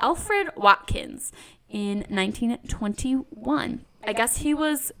by Alfred Watkins in 1921. I guess he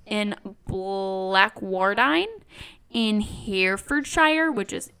was in Blackwardine in Herefordshire,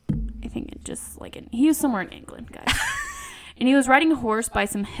 which is, I think, he was somewhere in England, guys. And he was riding a horse by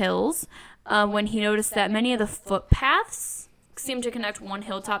some hills when he noticed that many of the footpaths seemed to connect one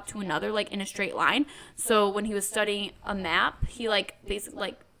hilltop to another, like in a straight line. So when he was studying a map, he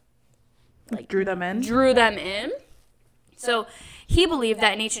basically drew them in. So he believed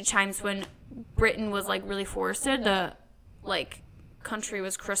that in ancient times when Britain was like really forested, the like country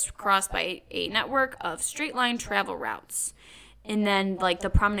was crisscrossed by a network of straight line travel routes. And then like the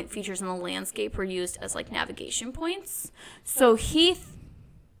prominent features in the landscape were used as like navigation points. So his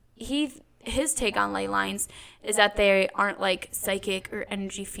take on ley lines is that they aren't like psychic or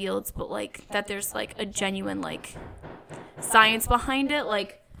energy fields, but like that there's like a genuine like science behind it.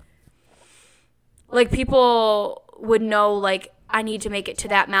 Like people would know like I need to make it to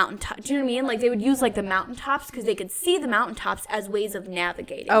that mountaintop. Do you know what I mean? Like they would use like the mountaintops because they could see the mountaintops as ways of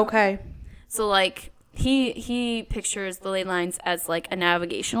navigating. Okay. So like he pictures the ley lines as like a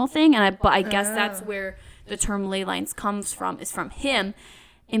navigational thing, but I guess that's where the term ley lines comes from, is from him,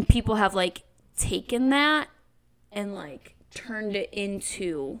 and people have like taken that and like turned it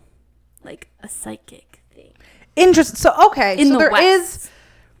into like a psychic thing. Interesting. So okay, in so the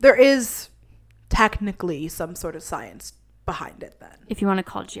there is technically some sort of science behind it then. If you want to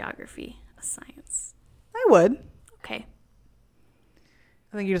call geography a science. I would. Okay.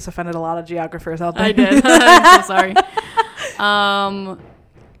 I think you just offended a lot of geographers out there. I did. I'm so sorry.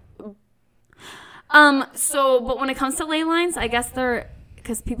 But when it comes to ley lines, I guess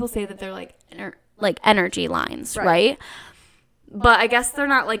because people say that they're like energy lines, right? But I guess they're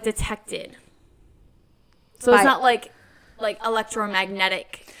not like detected. So it's not like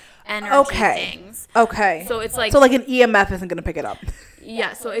electromagnetic energy things. Okay. So it's like an EMF isn't going to pick it up.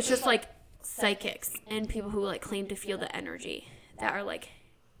 Yeah, so it's just like psychics and people who like claim to feel the energy that are like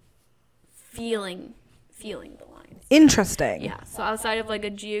feeling the lines. Interesting. Yeah, so outside of like a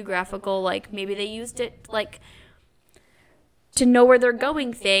geographical, like maybe they used it like to know where they're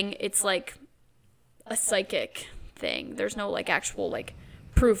going thing, it's like a psychic thing. There's no like actual like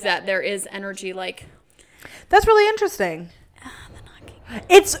proof that there is energy like. That's really interesting.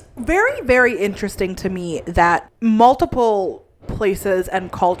 It's very, very interesting to me that multiple places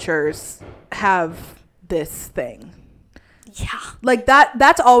and cultures have this thing. Yeah. Like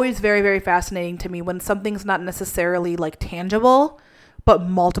that's always very, very fascinating to me when something's not necessarily like tangible, but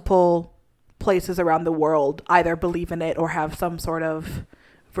multiple places around the world either believe in it or have some sort of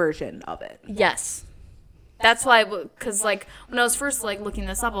version of it. Yes. That's why, because like when I was first like looking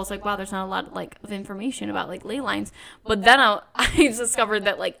this up, I was like, wow, there's not a lot like of information about like ley lines. But then I discovered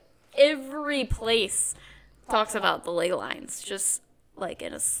that like every place talks about the ley lines, just like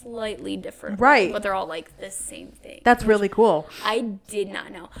in a slightly different way, but they're all like the same thing. That's really cool. I did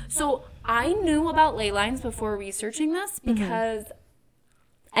not know. So I knew about ley lines before researching this because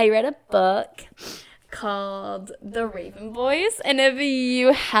I read a book called The Raven Boys, and if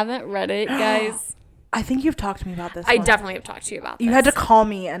you haven't read it, guys. I think you've talked to me about this. I definitely have talked to you about this. You had to call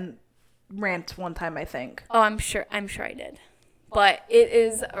me and rant one time, I think. Oh, I'm sure I did. But it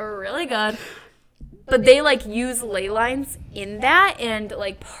is really good. But they like use ley lines in that, and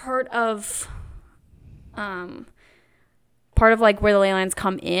like part of like where the ley lines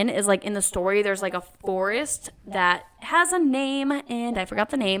come in is like in the story there's like a forest that has a name, and I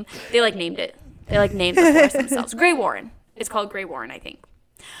forgot the name. They like named it. They like named the forest themselves. Grey Warren. It's called Grey Warren, I think.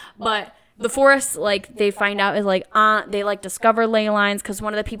 But the forest, like, they find out is, like, they, like, discover ley lines because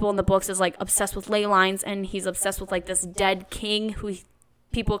one of the people in the books is, like, obsessed with ley lines, and he's obsessed with, like, this dead king who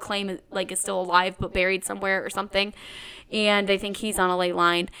people claim, like, is still alive but buried somewhere or something, and they think he's on a ley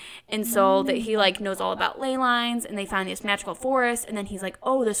line, and so that he, like, knows all about ley lines, and they find this magical forest, and then he's like,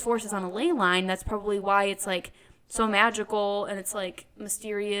 oh, this forest is on a ley line, that's probably why it's, like, so magical, and it's, like,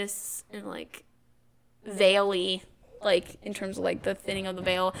 mysterious and, like, veil-y. Like in terms of like the thinning of the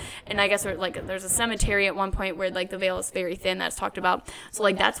veil, and I guess there's a cemetery at one point where like the veil is very thin, that's talked about. So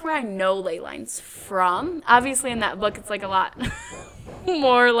like that's where I know ley lines from. Obviously in that book it's like a lot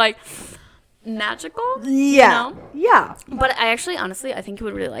more like magical. Yeah. You know? Yeah. But I actually honestly I think you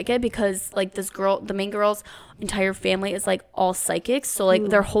would really like it because like this girl, the main girl's entire family is like all psychics. So like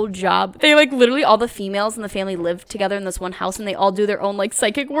their whole job, they like literally all the females in the family live together in this one house and they all do their own like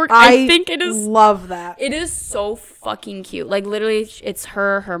psychic work. I think it is love that. It is so fucking cute. Like literally it's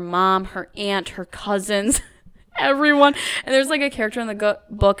her mom, her aunt, her cousins, everyone. And there's like a character in the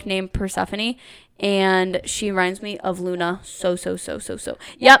book named Persephone. And she reminds me of Luna so.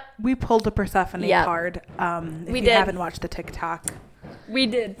 Yep. We pulled a Persephone card. If you haven't watched the TikTok. We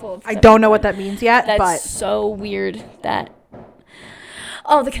did pull a Persephone I don't know what that means yet, That's but. so weird that.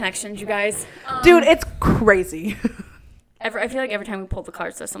 Oh, the connections, you guys. Dude, it's crazy. I feel like every time we pull the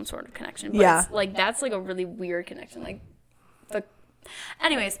cards, there's some sort of connection. But it's, like, that's like a really weird connection. Like,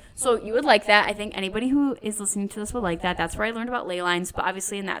 anyways, so you would like that. I think anybody who is listening to this would like that. That's where I learned about ley lines, but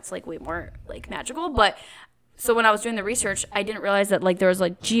obviously, and that's like way more like magical. But so when I was doing the research, I didn't realize that like there was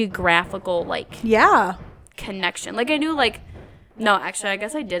like geographical like connection. Like I knew like, no, actually I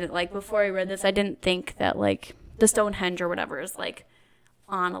guess I didn't. Like before I read this, I didn't think that like the Stonehenge or whatever is like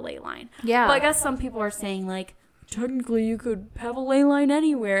on a ley line. Yeah. But I guess some people are saying like, technically you could have a ley line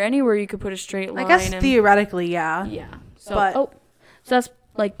anywhere you could put a straight line. I guess theoretically, yeah. Yeah. So But so that's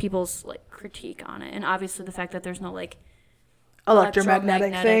like people's like critique on it, and obviously the fact that there's no like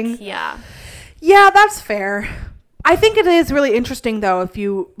electromagnetic thing. Yeah. Yeah, that's fair. I think it is really interesting though if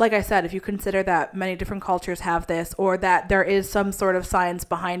you, like I said, if you consider that many different cultures have this, or that there is some sort of science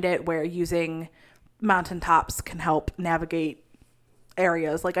behind it where using mountaintops can help navigate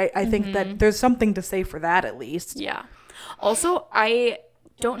areas. Like I think that there's something to say for that at least. Yeah. Also, I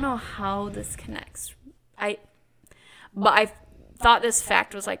don't know how this connects. But I thought this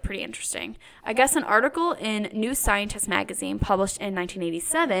fact was like pretty interesting. I guess an article in New Scientist magazine published in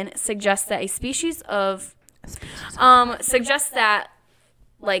 1987 suggests that suggests that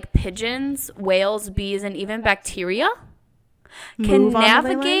like pigeons, whales, bees, and even bacteria can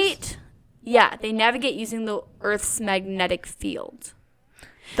navigate. Yeah, they navigate using the Earth's magnetic field.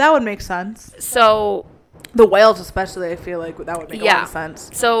 That would make sense. So the whales especially, I feel like that would make a lot of sense.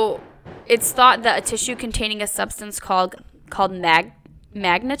 So it's thought that a tissue containing a substance called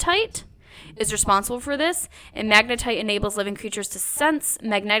magnetite is responsible for this, and magnetite enables living creatures to sense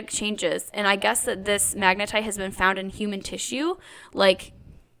magnetic changes. And I guess that this magnetite has been found in human tissue, like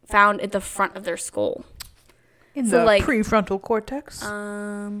found at the front of their skull. In the like, prefrontal cortex?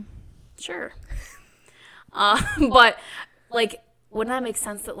 Sure. But like, wouldn't that make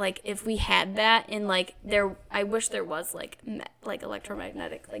sense that like if we had that in like I wish there was like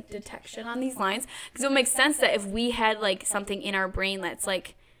electromagnetic like detection on these lines, because it would make sense that if we had like something in our brain that's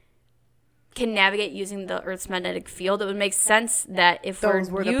like can navigate using the Earth's magnetic field, it would make sense that if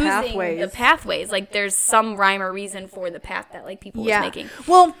those were using the pathways, like there's some rhyme or reason for the path that like people was making.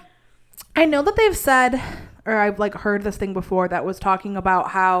 Well, I know that they've said, or I've like heard this thing before that was talking about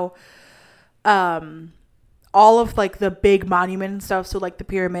how all of like the big monument and stuff, so like the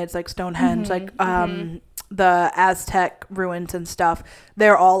pyramids, like Stonehenge, the Aztec ruins and stuff,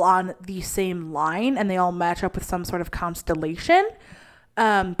 they're all on the same line and they all match up with some sort of constellation.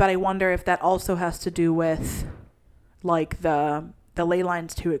 But I wonder if that also has to do with like the ley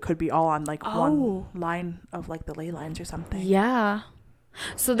lines too. It could be all on like one line of like the ley lines or something. Yeah.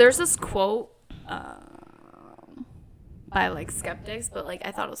 So there's this quote by like skeptics, but like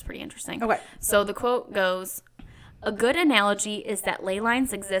I thought it was pretty interesting. Okay. So the quote goes, "A good analogy is that ley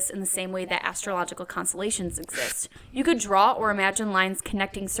lines exist in the same way that astrological constellations exist. You could draw or imagine lines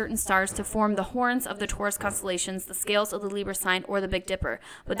connecting certain stars to form the horns of the Taurus constellations, the scales of the Libra sign, or the Big Dipper.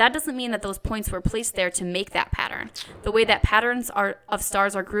 But that doesn't mean that those points were placed there to make that pattern. The way that patterns of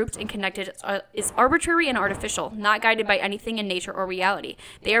stars are grouped and connected is arbitrary and artificial, not guided by anything in nature or reality.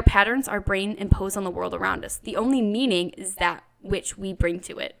 They are patterns our brain impose on the world around us. The only meaning is that which we bring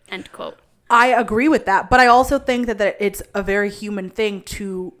to it." End quote. I agree with that, but I also think that it's a very human thing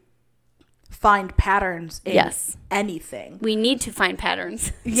to find patterns in anything. We need to find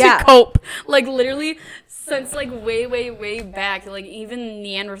patterns to cope. Like literally since like way back, like even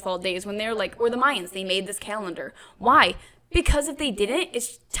Neanderthal days when they're like, or the Mayans, they made this calendar. Why? Because if they didn't,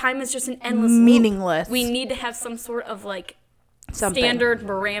 time is just an endless meaningless loop. We need to have some sort of like standard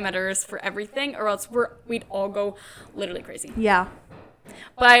parameters for everything, or else we'd all go literally crazy. Yeah.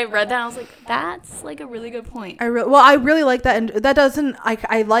 But I read that and I was like, that's like a really good point. I really like that, and that doesn't.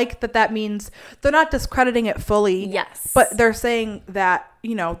 I like that means they're not discrediting it fully. Yes, but they're saying that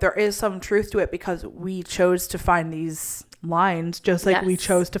there is some truth to it because we chose to find these lines, just like we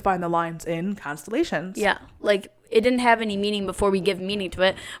chose to find the lines in constellations. Yeah, like it didn't have any meaning before we give meaning to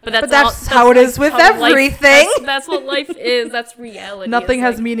it. But that's how it is with everything. That's what life is. That's reality. Nothing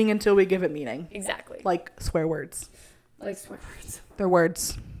has meaning until we give it meaning. Exactly. Like swear words. Like swear words. They're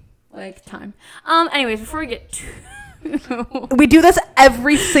words. Like time. Anyways, before we get we do this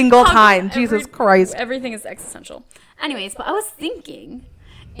every single time. Jesus Christ. Everything is existential. Anyways, but I was thinking,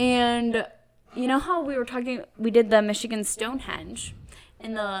 and you know how we did the Michigan Stonehenge,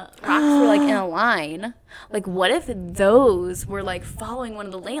 and the rocks were like in a line. Like, what if those were like following one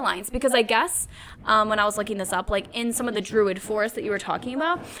of the ley lines? Because I guess when I was looking this up, like in some of the Druid forests that you were talking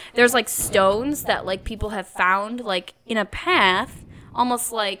about, there's like stones that like people have found like in a path,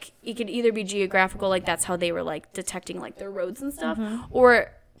 almost like it could either be geographical, like that's how they were like detecting like their roads and stuff,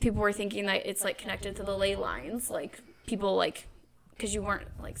 or people were thinking that it's like connected to the ley lines, like people like, because you weren't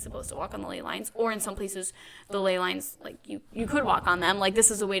like supposed to walk on the ley lines, or in some places the ley lines like you could walk on them, like this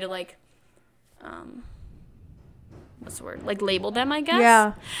is a way to like what's the word, like label them, I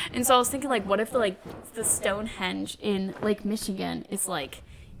guess. And so I was thinking like, what if the Stonehenge in Lake Michigan is like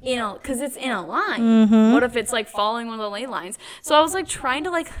because it's in a line. What if it's like following one of the ley lines? So I was like trying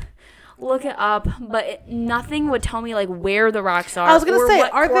to like look it up, but nothing would tell me like where the rocks are. I was gonna say,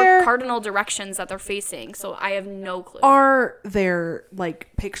 what are there cardinal directions that they're facing? So I have no clue. Are there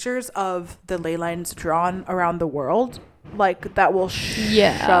like pictures of the ley lines drawn around the world, like that will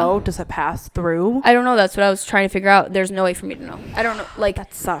show? Does it pass through? I don't know. That's what I was trying to figure out. There's no way for me to know. I don't know. Like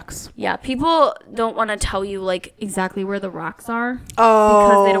that sucks. Yeah, people don't want to tell you like exactly where the rocks are. Oh,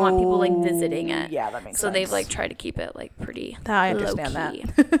 because they don't want people like visiting it. Yeah, that makes sense. So they've like tried to keep it like pretty. I understand low-key.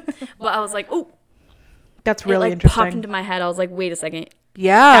 that. But I was like, oh, that's really like, interesting. Popped into my head. I was like, wait a second.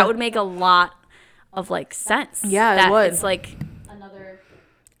 Yeah, that would make a lot of like sense. Yeah, that it would. It's like another.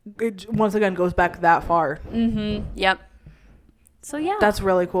 It once again goes back that far. Yep. So yeah, that's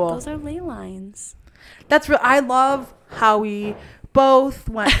really cool. Those are ley lines. I love how we both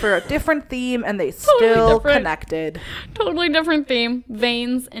went for a different theme and they still connected. Totally different theme.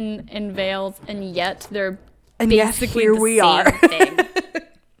 Veins and veils, and yet they're basically here we are. Thing.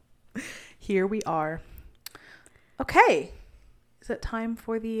 Here we are. Okay. Is it time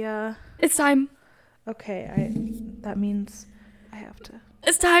for the It's time. Okay, that means I have to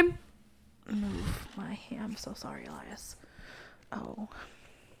It's time. Move my hand. I'm so sorry, Elias. Oh.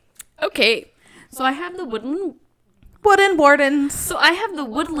 Okay. So I have the Woodland Wardens. So I have the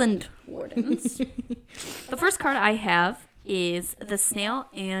Woodland Wardens. The first card I have is the Snail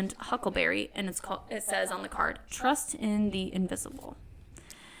and Huckleberry, and it says on the card, "Trust in the invisible."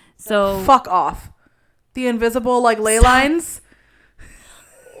 So fuck off. The invisible like ley lines.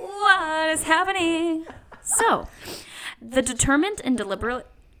 What is happening? So, the determined and deliberate.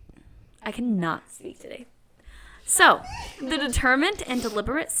 I cannot speak today. So, the determined and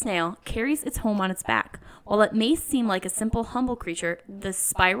deliberate snail carries its home on its back. While it may seem like a simple, humble creature, the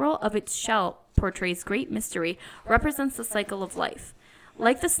spiral of its shell portrays great mystery, represents the cycle of life.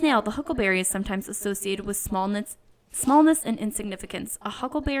 Like the snail, the huckleberry is sometimes associated with smallness and insignificance. A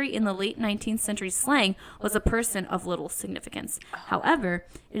huckleberry in the late 19th century slang was a person of little significance. However,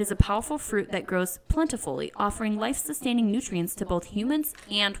 it is a powerful fruit that grows plentifully, offering life-sustaining nutrients to both humans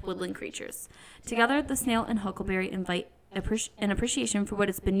and woodland creatures. Together, the snail and huckleberry invite an appreciation for what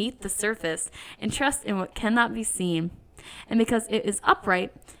is beneath the surface and trust in what cannot be seen. And because it is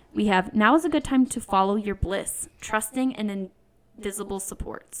upright, we have now is a good time to follow your bliss, trusting in invisible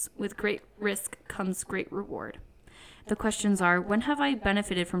supports. With great risk comes great reward. The questions are, when have I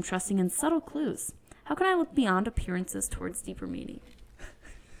benefited from trusting in subtle clues? How can I look beyond appearances towards deeper meaning?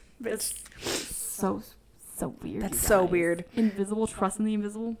 That's so weird. That's so weird. Invisible, trust in the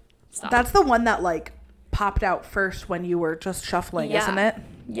invisible. Stop. That's the one that like popped out first when you were just shuffling, isn't it?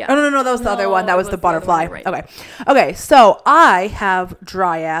 Yeah. Oh, no, that was the other one. That was the butterfly. The one, right. Okay, so I have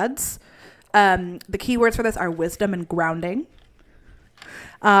dryads. The keywords for this are wisdom and grounding.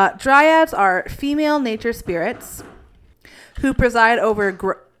 Dryads are female nature spirits who preside over...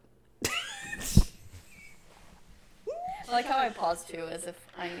 I like how I pause too, as if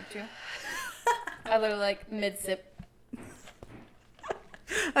I need to. I literally like mid-sip.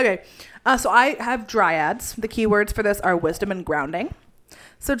 Okay, so I have dryads. The keywords for this are wisdom and grounding.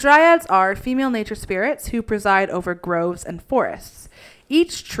 So dryads are female nature spirits who preside over groves and forests.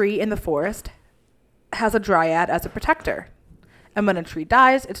 Each tree in the forest has a dryad as a protector. And when a tree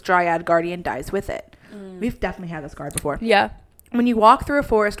dies, its dryad guardian dies with it. We've definitely had this card before. Yeah. When you walk through a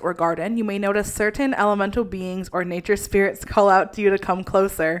forest or garden, you may notice certain elemental beings or nature spirits call out to you to come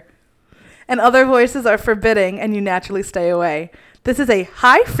closer. And other voices are forbidding and you naturally stay away. This is a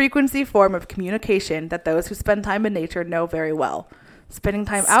high-frequency form of communication that those who spend time in nature know very well. Spending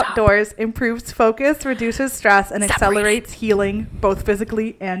time outdoors improves focus, reduces stress, and accelerates healing, both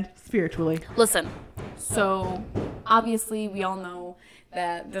physically and spiritually. Listen, so obviously we all know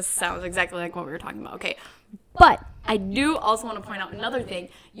that this sounds exactly like what we were talking about. Okay, but I do also want to point out another thing.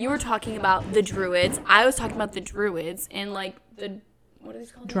 You were talking about the druids. I was talking about the druids and like the... What are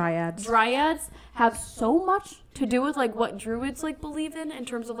these called? Dryads. Dryads have so much to do with like what druids like believe in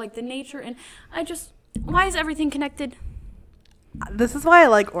terms of like the nature, and why is everything connected? This is why I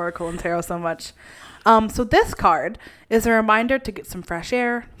like Oracle and Tarot so much. So this card is a reminder to get some fresh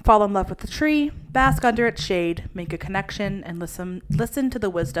air, fall in love with the tree, bask under its shade, make a connection, and listen to the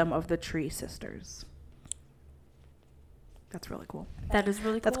wisdom of the tree sisters. That's really cool. That is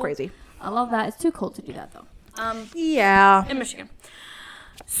really cool. That's crazy. I love that. It's too cold to do that though. Yeah. In Michigan.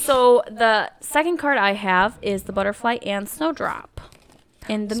 So the second card I have is the butterfly and snowdrop.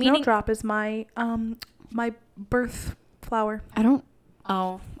 And the snowdrop is my my birth flower. I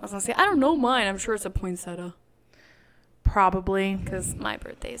was gonna say I don't know mine. I'm sure it's a poinsettia. Probably. Because my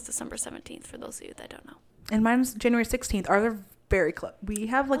birthday is December 17th, for those of you that don't know. And mine's January 16th. Are there very close. We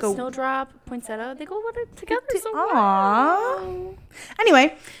have like a snowdrop, poinsettia. They go together so well. well.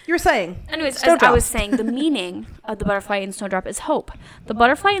 Anyway, you were saying. Anyways, as snowdrop. I was saying, the meaning of the butterfly and snowdrop is hope. The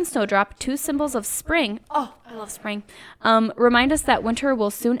butterfly and snowdrop, two symbols of spring. Oh, I love spring. Remind us that winter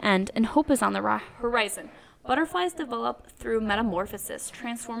will soon end and hope is on the horizon. Butterflies develop through metamorphosis,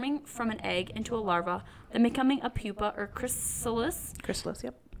 transforming from an egg into a larva, then becoming a pupa or chrysalis. Chrysalis,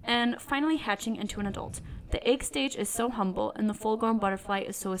 yep. And finally hatching into an adult. The egg stage is so humble and the full-grown butterfly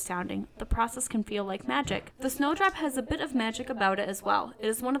is so astounding. The process can feel like magic. The snowdrop has a bit of magic about it as well. It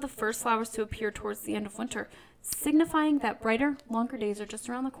is one of the first flowers to appear towards the end of winter, signifying that brighter, longer days are just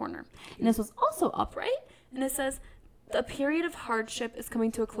around the corner. And this was also upright, and it says, the period of hardship is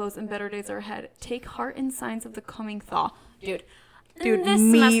coming to a close and better days are ahead. Take heart in signs of the coming thaw. Dude,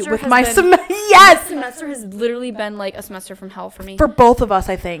 me with my semester. Yes! This semester has literally been like a semester from hell for me. For both of us,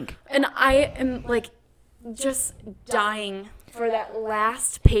 I think. And I am like just dying for that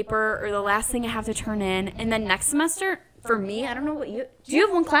last paper or the last thing I have to turn in. And then next semester, for me, I don't know what you... Do you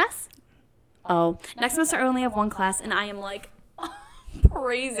have one class? Oh. Next semester, I only have one class, and I am like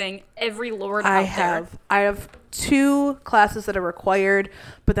praising every Lord out there. I have 2 classes that are required,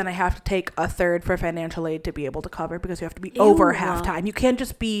 but then I have to take a third for financial aid to be able to cover because you have to be over half-time. You can't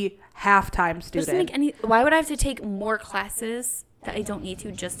just be half-time student. Why would I have to take more classes that I don't need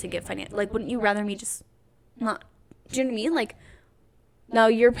to just to get financial? Like, wouldn't you rather me just not... Do you know what I mean? Like, now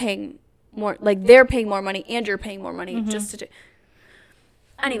you're paying more... Like, they're paying more money and you're paying more money just to...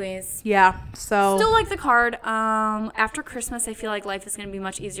 Anyways. Yeah, so... Still like the card. After Christmas, I feel like life is going to be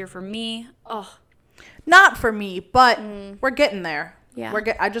much easier for me. Oh. Not for me, but we're getting there. Yeah.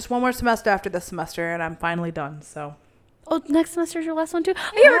 I just one more semester after this semester, and I'm finally done, so... Oh, next semester's your last one, too?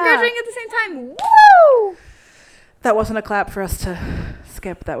 Oh, yeah, we're graduating at the same time. Woo! That wasn't a clap for us to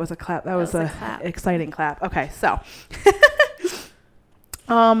skip. That was a clap. That was a exciting clap. Okay, so...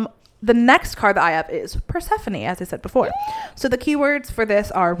 The next card that I have is Persephone, as I said before. So the keywords for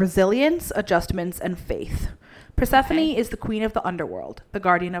this are resilience, adjustments, and faith. Persephone is the queen of the underworld, the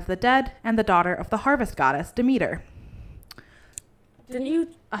guardian of the dead, and the daughter of the harvest goddess, Demeter. Didn't you?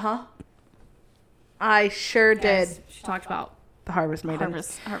 Uh-huh. I sure did. She talked about the harvest maiden.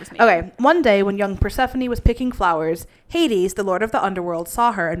 Harvest maiden. Okay, one day when young Persephone was picking flowers, Hades, the lord of the underworld,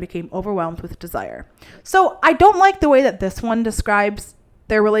 saw her and became overwhelmed with desire. So I don't like the way that this one describes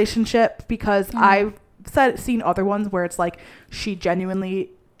their relationship because I've seen other ones where it's like she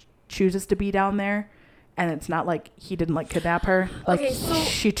genuinely chooses to be down there and it's not like he didn't like kidnap her. Like so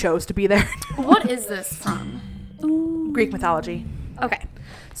she chose to be there. What is this from? Greek mythology. Okay.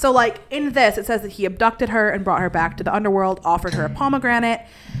 So like in this it says that he abducted her and brought her back to the underworld, offered her a pomegranate,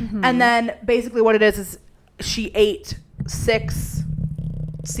 and then basically what it is she ate 6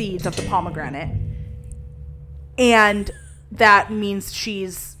 seeds of the pomegranate, and that means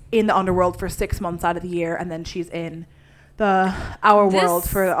she's in the underworld for 6 months out of the year, and then she's in our world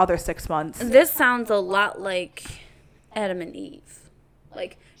for the other 6 months. This sounds a lot like Adam and Eve.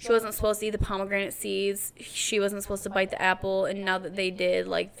 Like, she wasn't supposed to eat the pomegranate seeds. She wasn't supposed to bite the apple, and now that they did,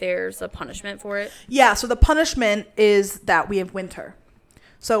 like, there's a punishment for it. Yeah, so the punishment is that we have winter.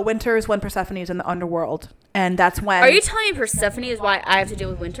 So winter is when Persephone is in the underworld, and that's when... Are you telling me Persephone is why I have to deal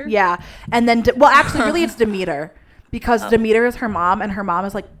with winter? Yeah, and then... actually, really, it's Demeter. Because Demeter is her mom, and her mom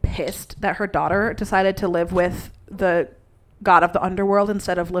is, like, pissed that her daughter decided to live with the god of the underworld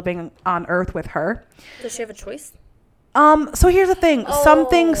instead of living on Earth with her. Does she have a choice? So here's the thing. Some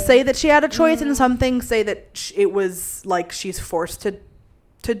things say that she had a choice, and some things say that it was, like, she's forced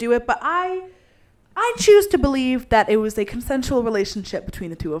to do it. But I choose to believe that it was a consensual relationship between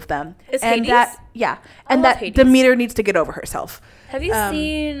the two of them. Is and Hades? And that Hades. Demeter needs to get over herself. Have you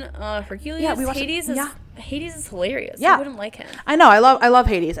seen Hercules? Yeah, we watched Hades it. Hades is hilarious. Yeah. I wouldn't like him. I know. I love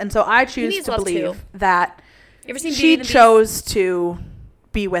Hades. And so I choose Hades to believe that you ever seen she chose to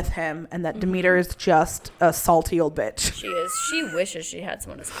be with him and that Demeter is just a salty old bitch. She is. She wishes she had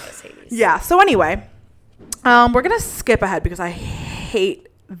someone as hot as Hades. Yeah. So anyway, we're going to skip ahead because I hate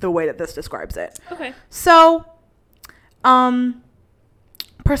the way that this describes it. Okay. So,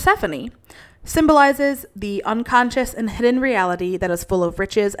 Persephone symbolizes the unconscious and hidden reality that is full of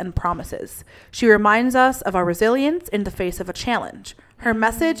riches and promises. She reminds us of our resilience in the face of a challenge. Her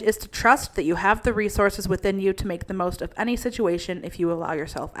message is to trust that you have the resources within you to make the most of any situation if you allow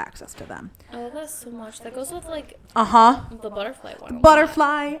yourself access to them. I love that so much. That goes with, like, the butterfly one.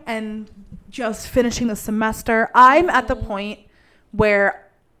 Butterfly and just finishing the semester. I'm at the point where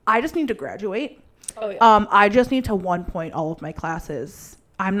I just need to graduate. Oh, yeah. I just need to 1 all of my classes.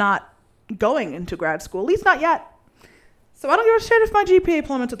 I'm not going into grad school, at least not yet. So I don't give a shit if my GPA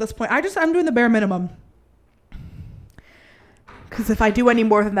plummets at this point. I'm doing the bare minimum. Because if I do any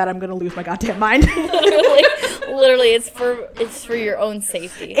more than that, I'm going to lose my goddamn mind. literally, it's for your own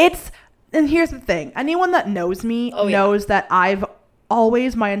safety. And here's the thing. Anyone that knows me knows that I've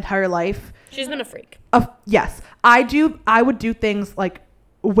always, my entire life. She's been a freak. Yes. I would do things like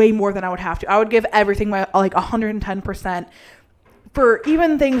way more than I would have to. I would give everything my like 110% for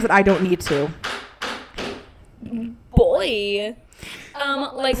even things that I don't need to. Boy.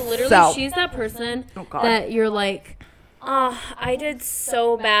 Like literally she's that person that you're like, oh, I did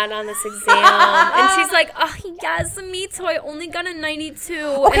so bad on this exam. And she's like, oh, yes, me too. I only got a 92.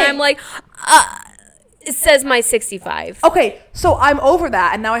 Okay. And I'm like, it says my 65. Okay, so I'm over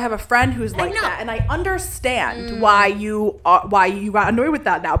that, and now I have a friend who's like that, and I understand why you got annoyed with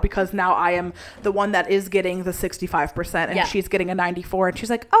that now, because now I am the one that is getting the 65%, and she's getting a 94, and she's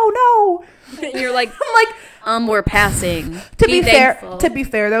like, oh no. And you're like, I'm like, we're passing. To be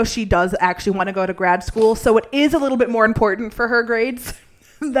fair though, she does actually want to go to grad school, so it is a little bit more important for her grades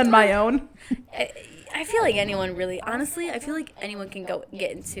than my own. I feel like honestly, I feel like anyone can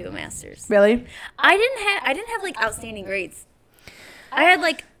get into a master's. Really? I didn't have like outstanding grades. I had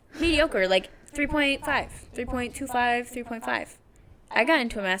like mediocre, like 3.5, 3.25, 3.5. I got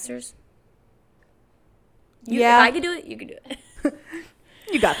into a master's. If I could do it, you could do it.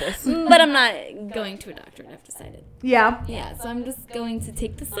 You got this. But I'm not going to a doctorate, I've decided. Yeah. Yeah, so I'm just going to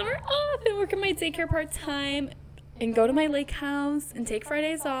take the summer off and work in my daycare part-time and go to my lake house and take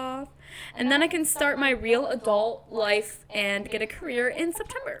Fridays off. And then I can start my real adult life and get a career in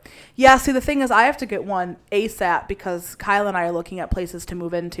September. Yeah, see, the thing is, I have to get one ASAP because Kyle and I are looking at places to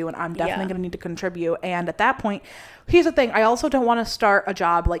move into, and I'm definitely going to need to contribute. And at that point, here's the thing. I also don't want to start a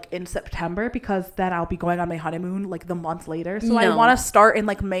job, like, in September because then I'll be going on my honeymoon, like, the month later. So I want to start in,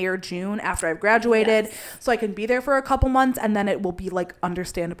 like, May or June after I've graduated so I can be there for a couple months, and then it will be, like,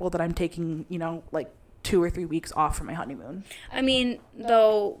 understandable that I'm taking, you know, like, 2 or 3 weeks off for my honeymoon. I mean,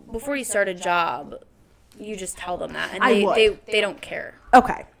 though, before you start a job, you just tell them that, and they don't care.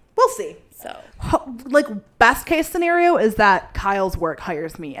 Okay, we'll see. So, like, best case scenario is that Kyle's work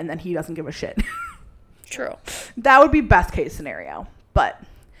hires me, and then he doesn't give a shit. True. That would be best case scenario, but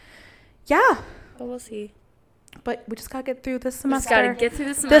yeah. But we'll see. But we just gotta get through this semester.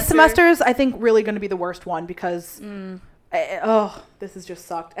 This semester is, I think, really going to be the worst one because. This has just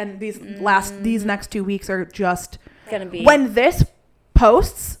sucked. And these next 2 weeks are just gonna be. When this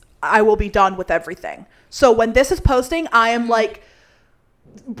posts, I will be done with everything. So when this is posting, I am like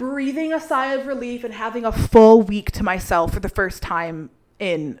breathing a sigh of relief and having a full week to myself for the first time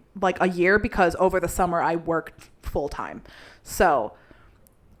in like a year, because over the summer I worked full time. So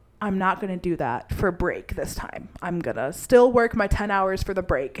I'm not going to do that for break this time. I'm going to still work my 10 hours for the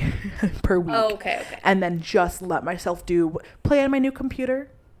break per week. Oh, okay. And then just let myself play on my new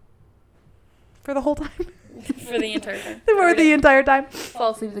computer for the whole time. For the entire time. For the entire time.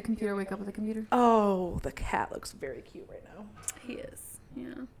 Fall asleep at the computer, wake up at the computer. Oh, the cat looks very cute right now. He is,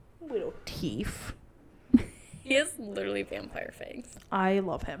 yeah. Little teeth. He has literally vampire fangs. I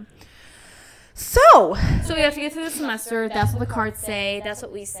love him. So we have to get through the semester. That's what the cards say. That's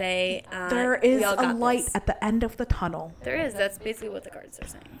what we say. There is a light at the end of the tunnel. There is. That's basically what the cards are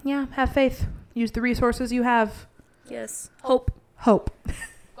saying. Yeah, have faith. Use the resources you have. Yes. Hope. Go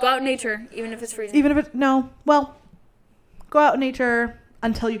out in nature, even if it's freezing. Go out in nature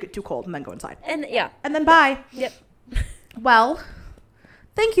until you get too cold and then go inside. And then bye. Yep. Well,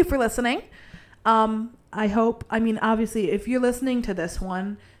 thank you for listening. Obviously, if you're listening to this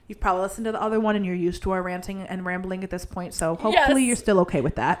one, you've probably listened to the other one and you're used to our ranting and rambling at this point. So hopefully you're still okay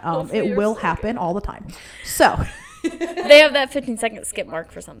with that. It will happen all the time. So they have that 15-second skip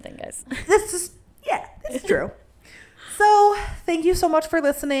mark for something, guys. This is true. So thank you so much for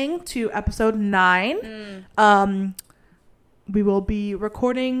listening to episode 9. We will be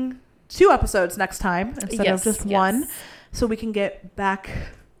recording 2 episodes next time instead of just 1, so we can get back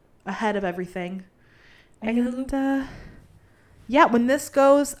ahead of everything. And when this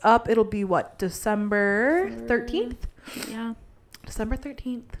goes up, it'll be what, December 13th? Yeah. December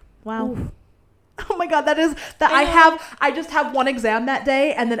 13th. Wow. Ooh. Oh my God, I just have one exam that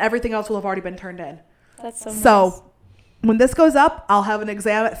day, and then everything else will have already been turned in. That's so nice. When this goes up, I'll have an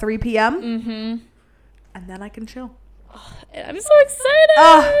exam at 3 p.m. Mm-hmm. And then I can chill. Oh, I'm so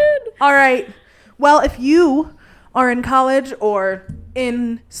excited. All right. Well, if you are in college or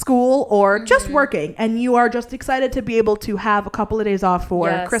in school or just working and you are just excited to be able to have a couple of days off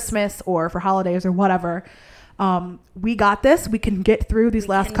for Christmas or for holidays or whatever, we got this. We can get through these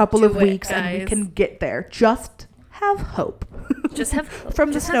last couple of weeks, guys. And we can get there. Just have hope. Just have hope.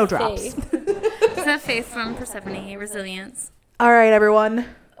 From the snowdrops. Just have faith from Persephone. Resilience. All right, everyone.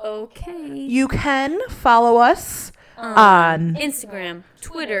 Okay. You can follow us on Instagram,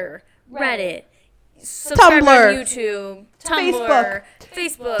 Twitter, Reddit, subscribe Tumblr, on YouTube, Tumblr,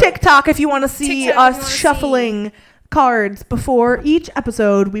 Facebook, TikTok if you want to see TikTok if you us wanna shuffling cards before each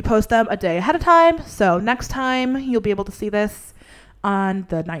episode. We post them a day ahead of time. So next time you'll be able to see this on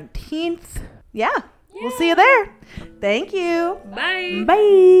the 19th. Yeah. We'll see you there. Thank you. Bye.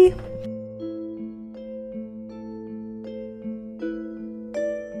 Bye.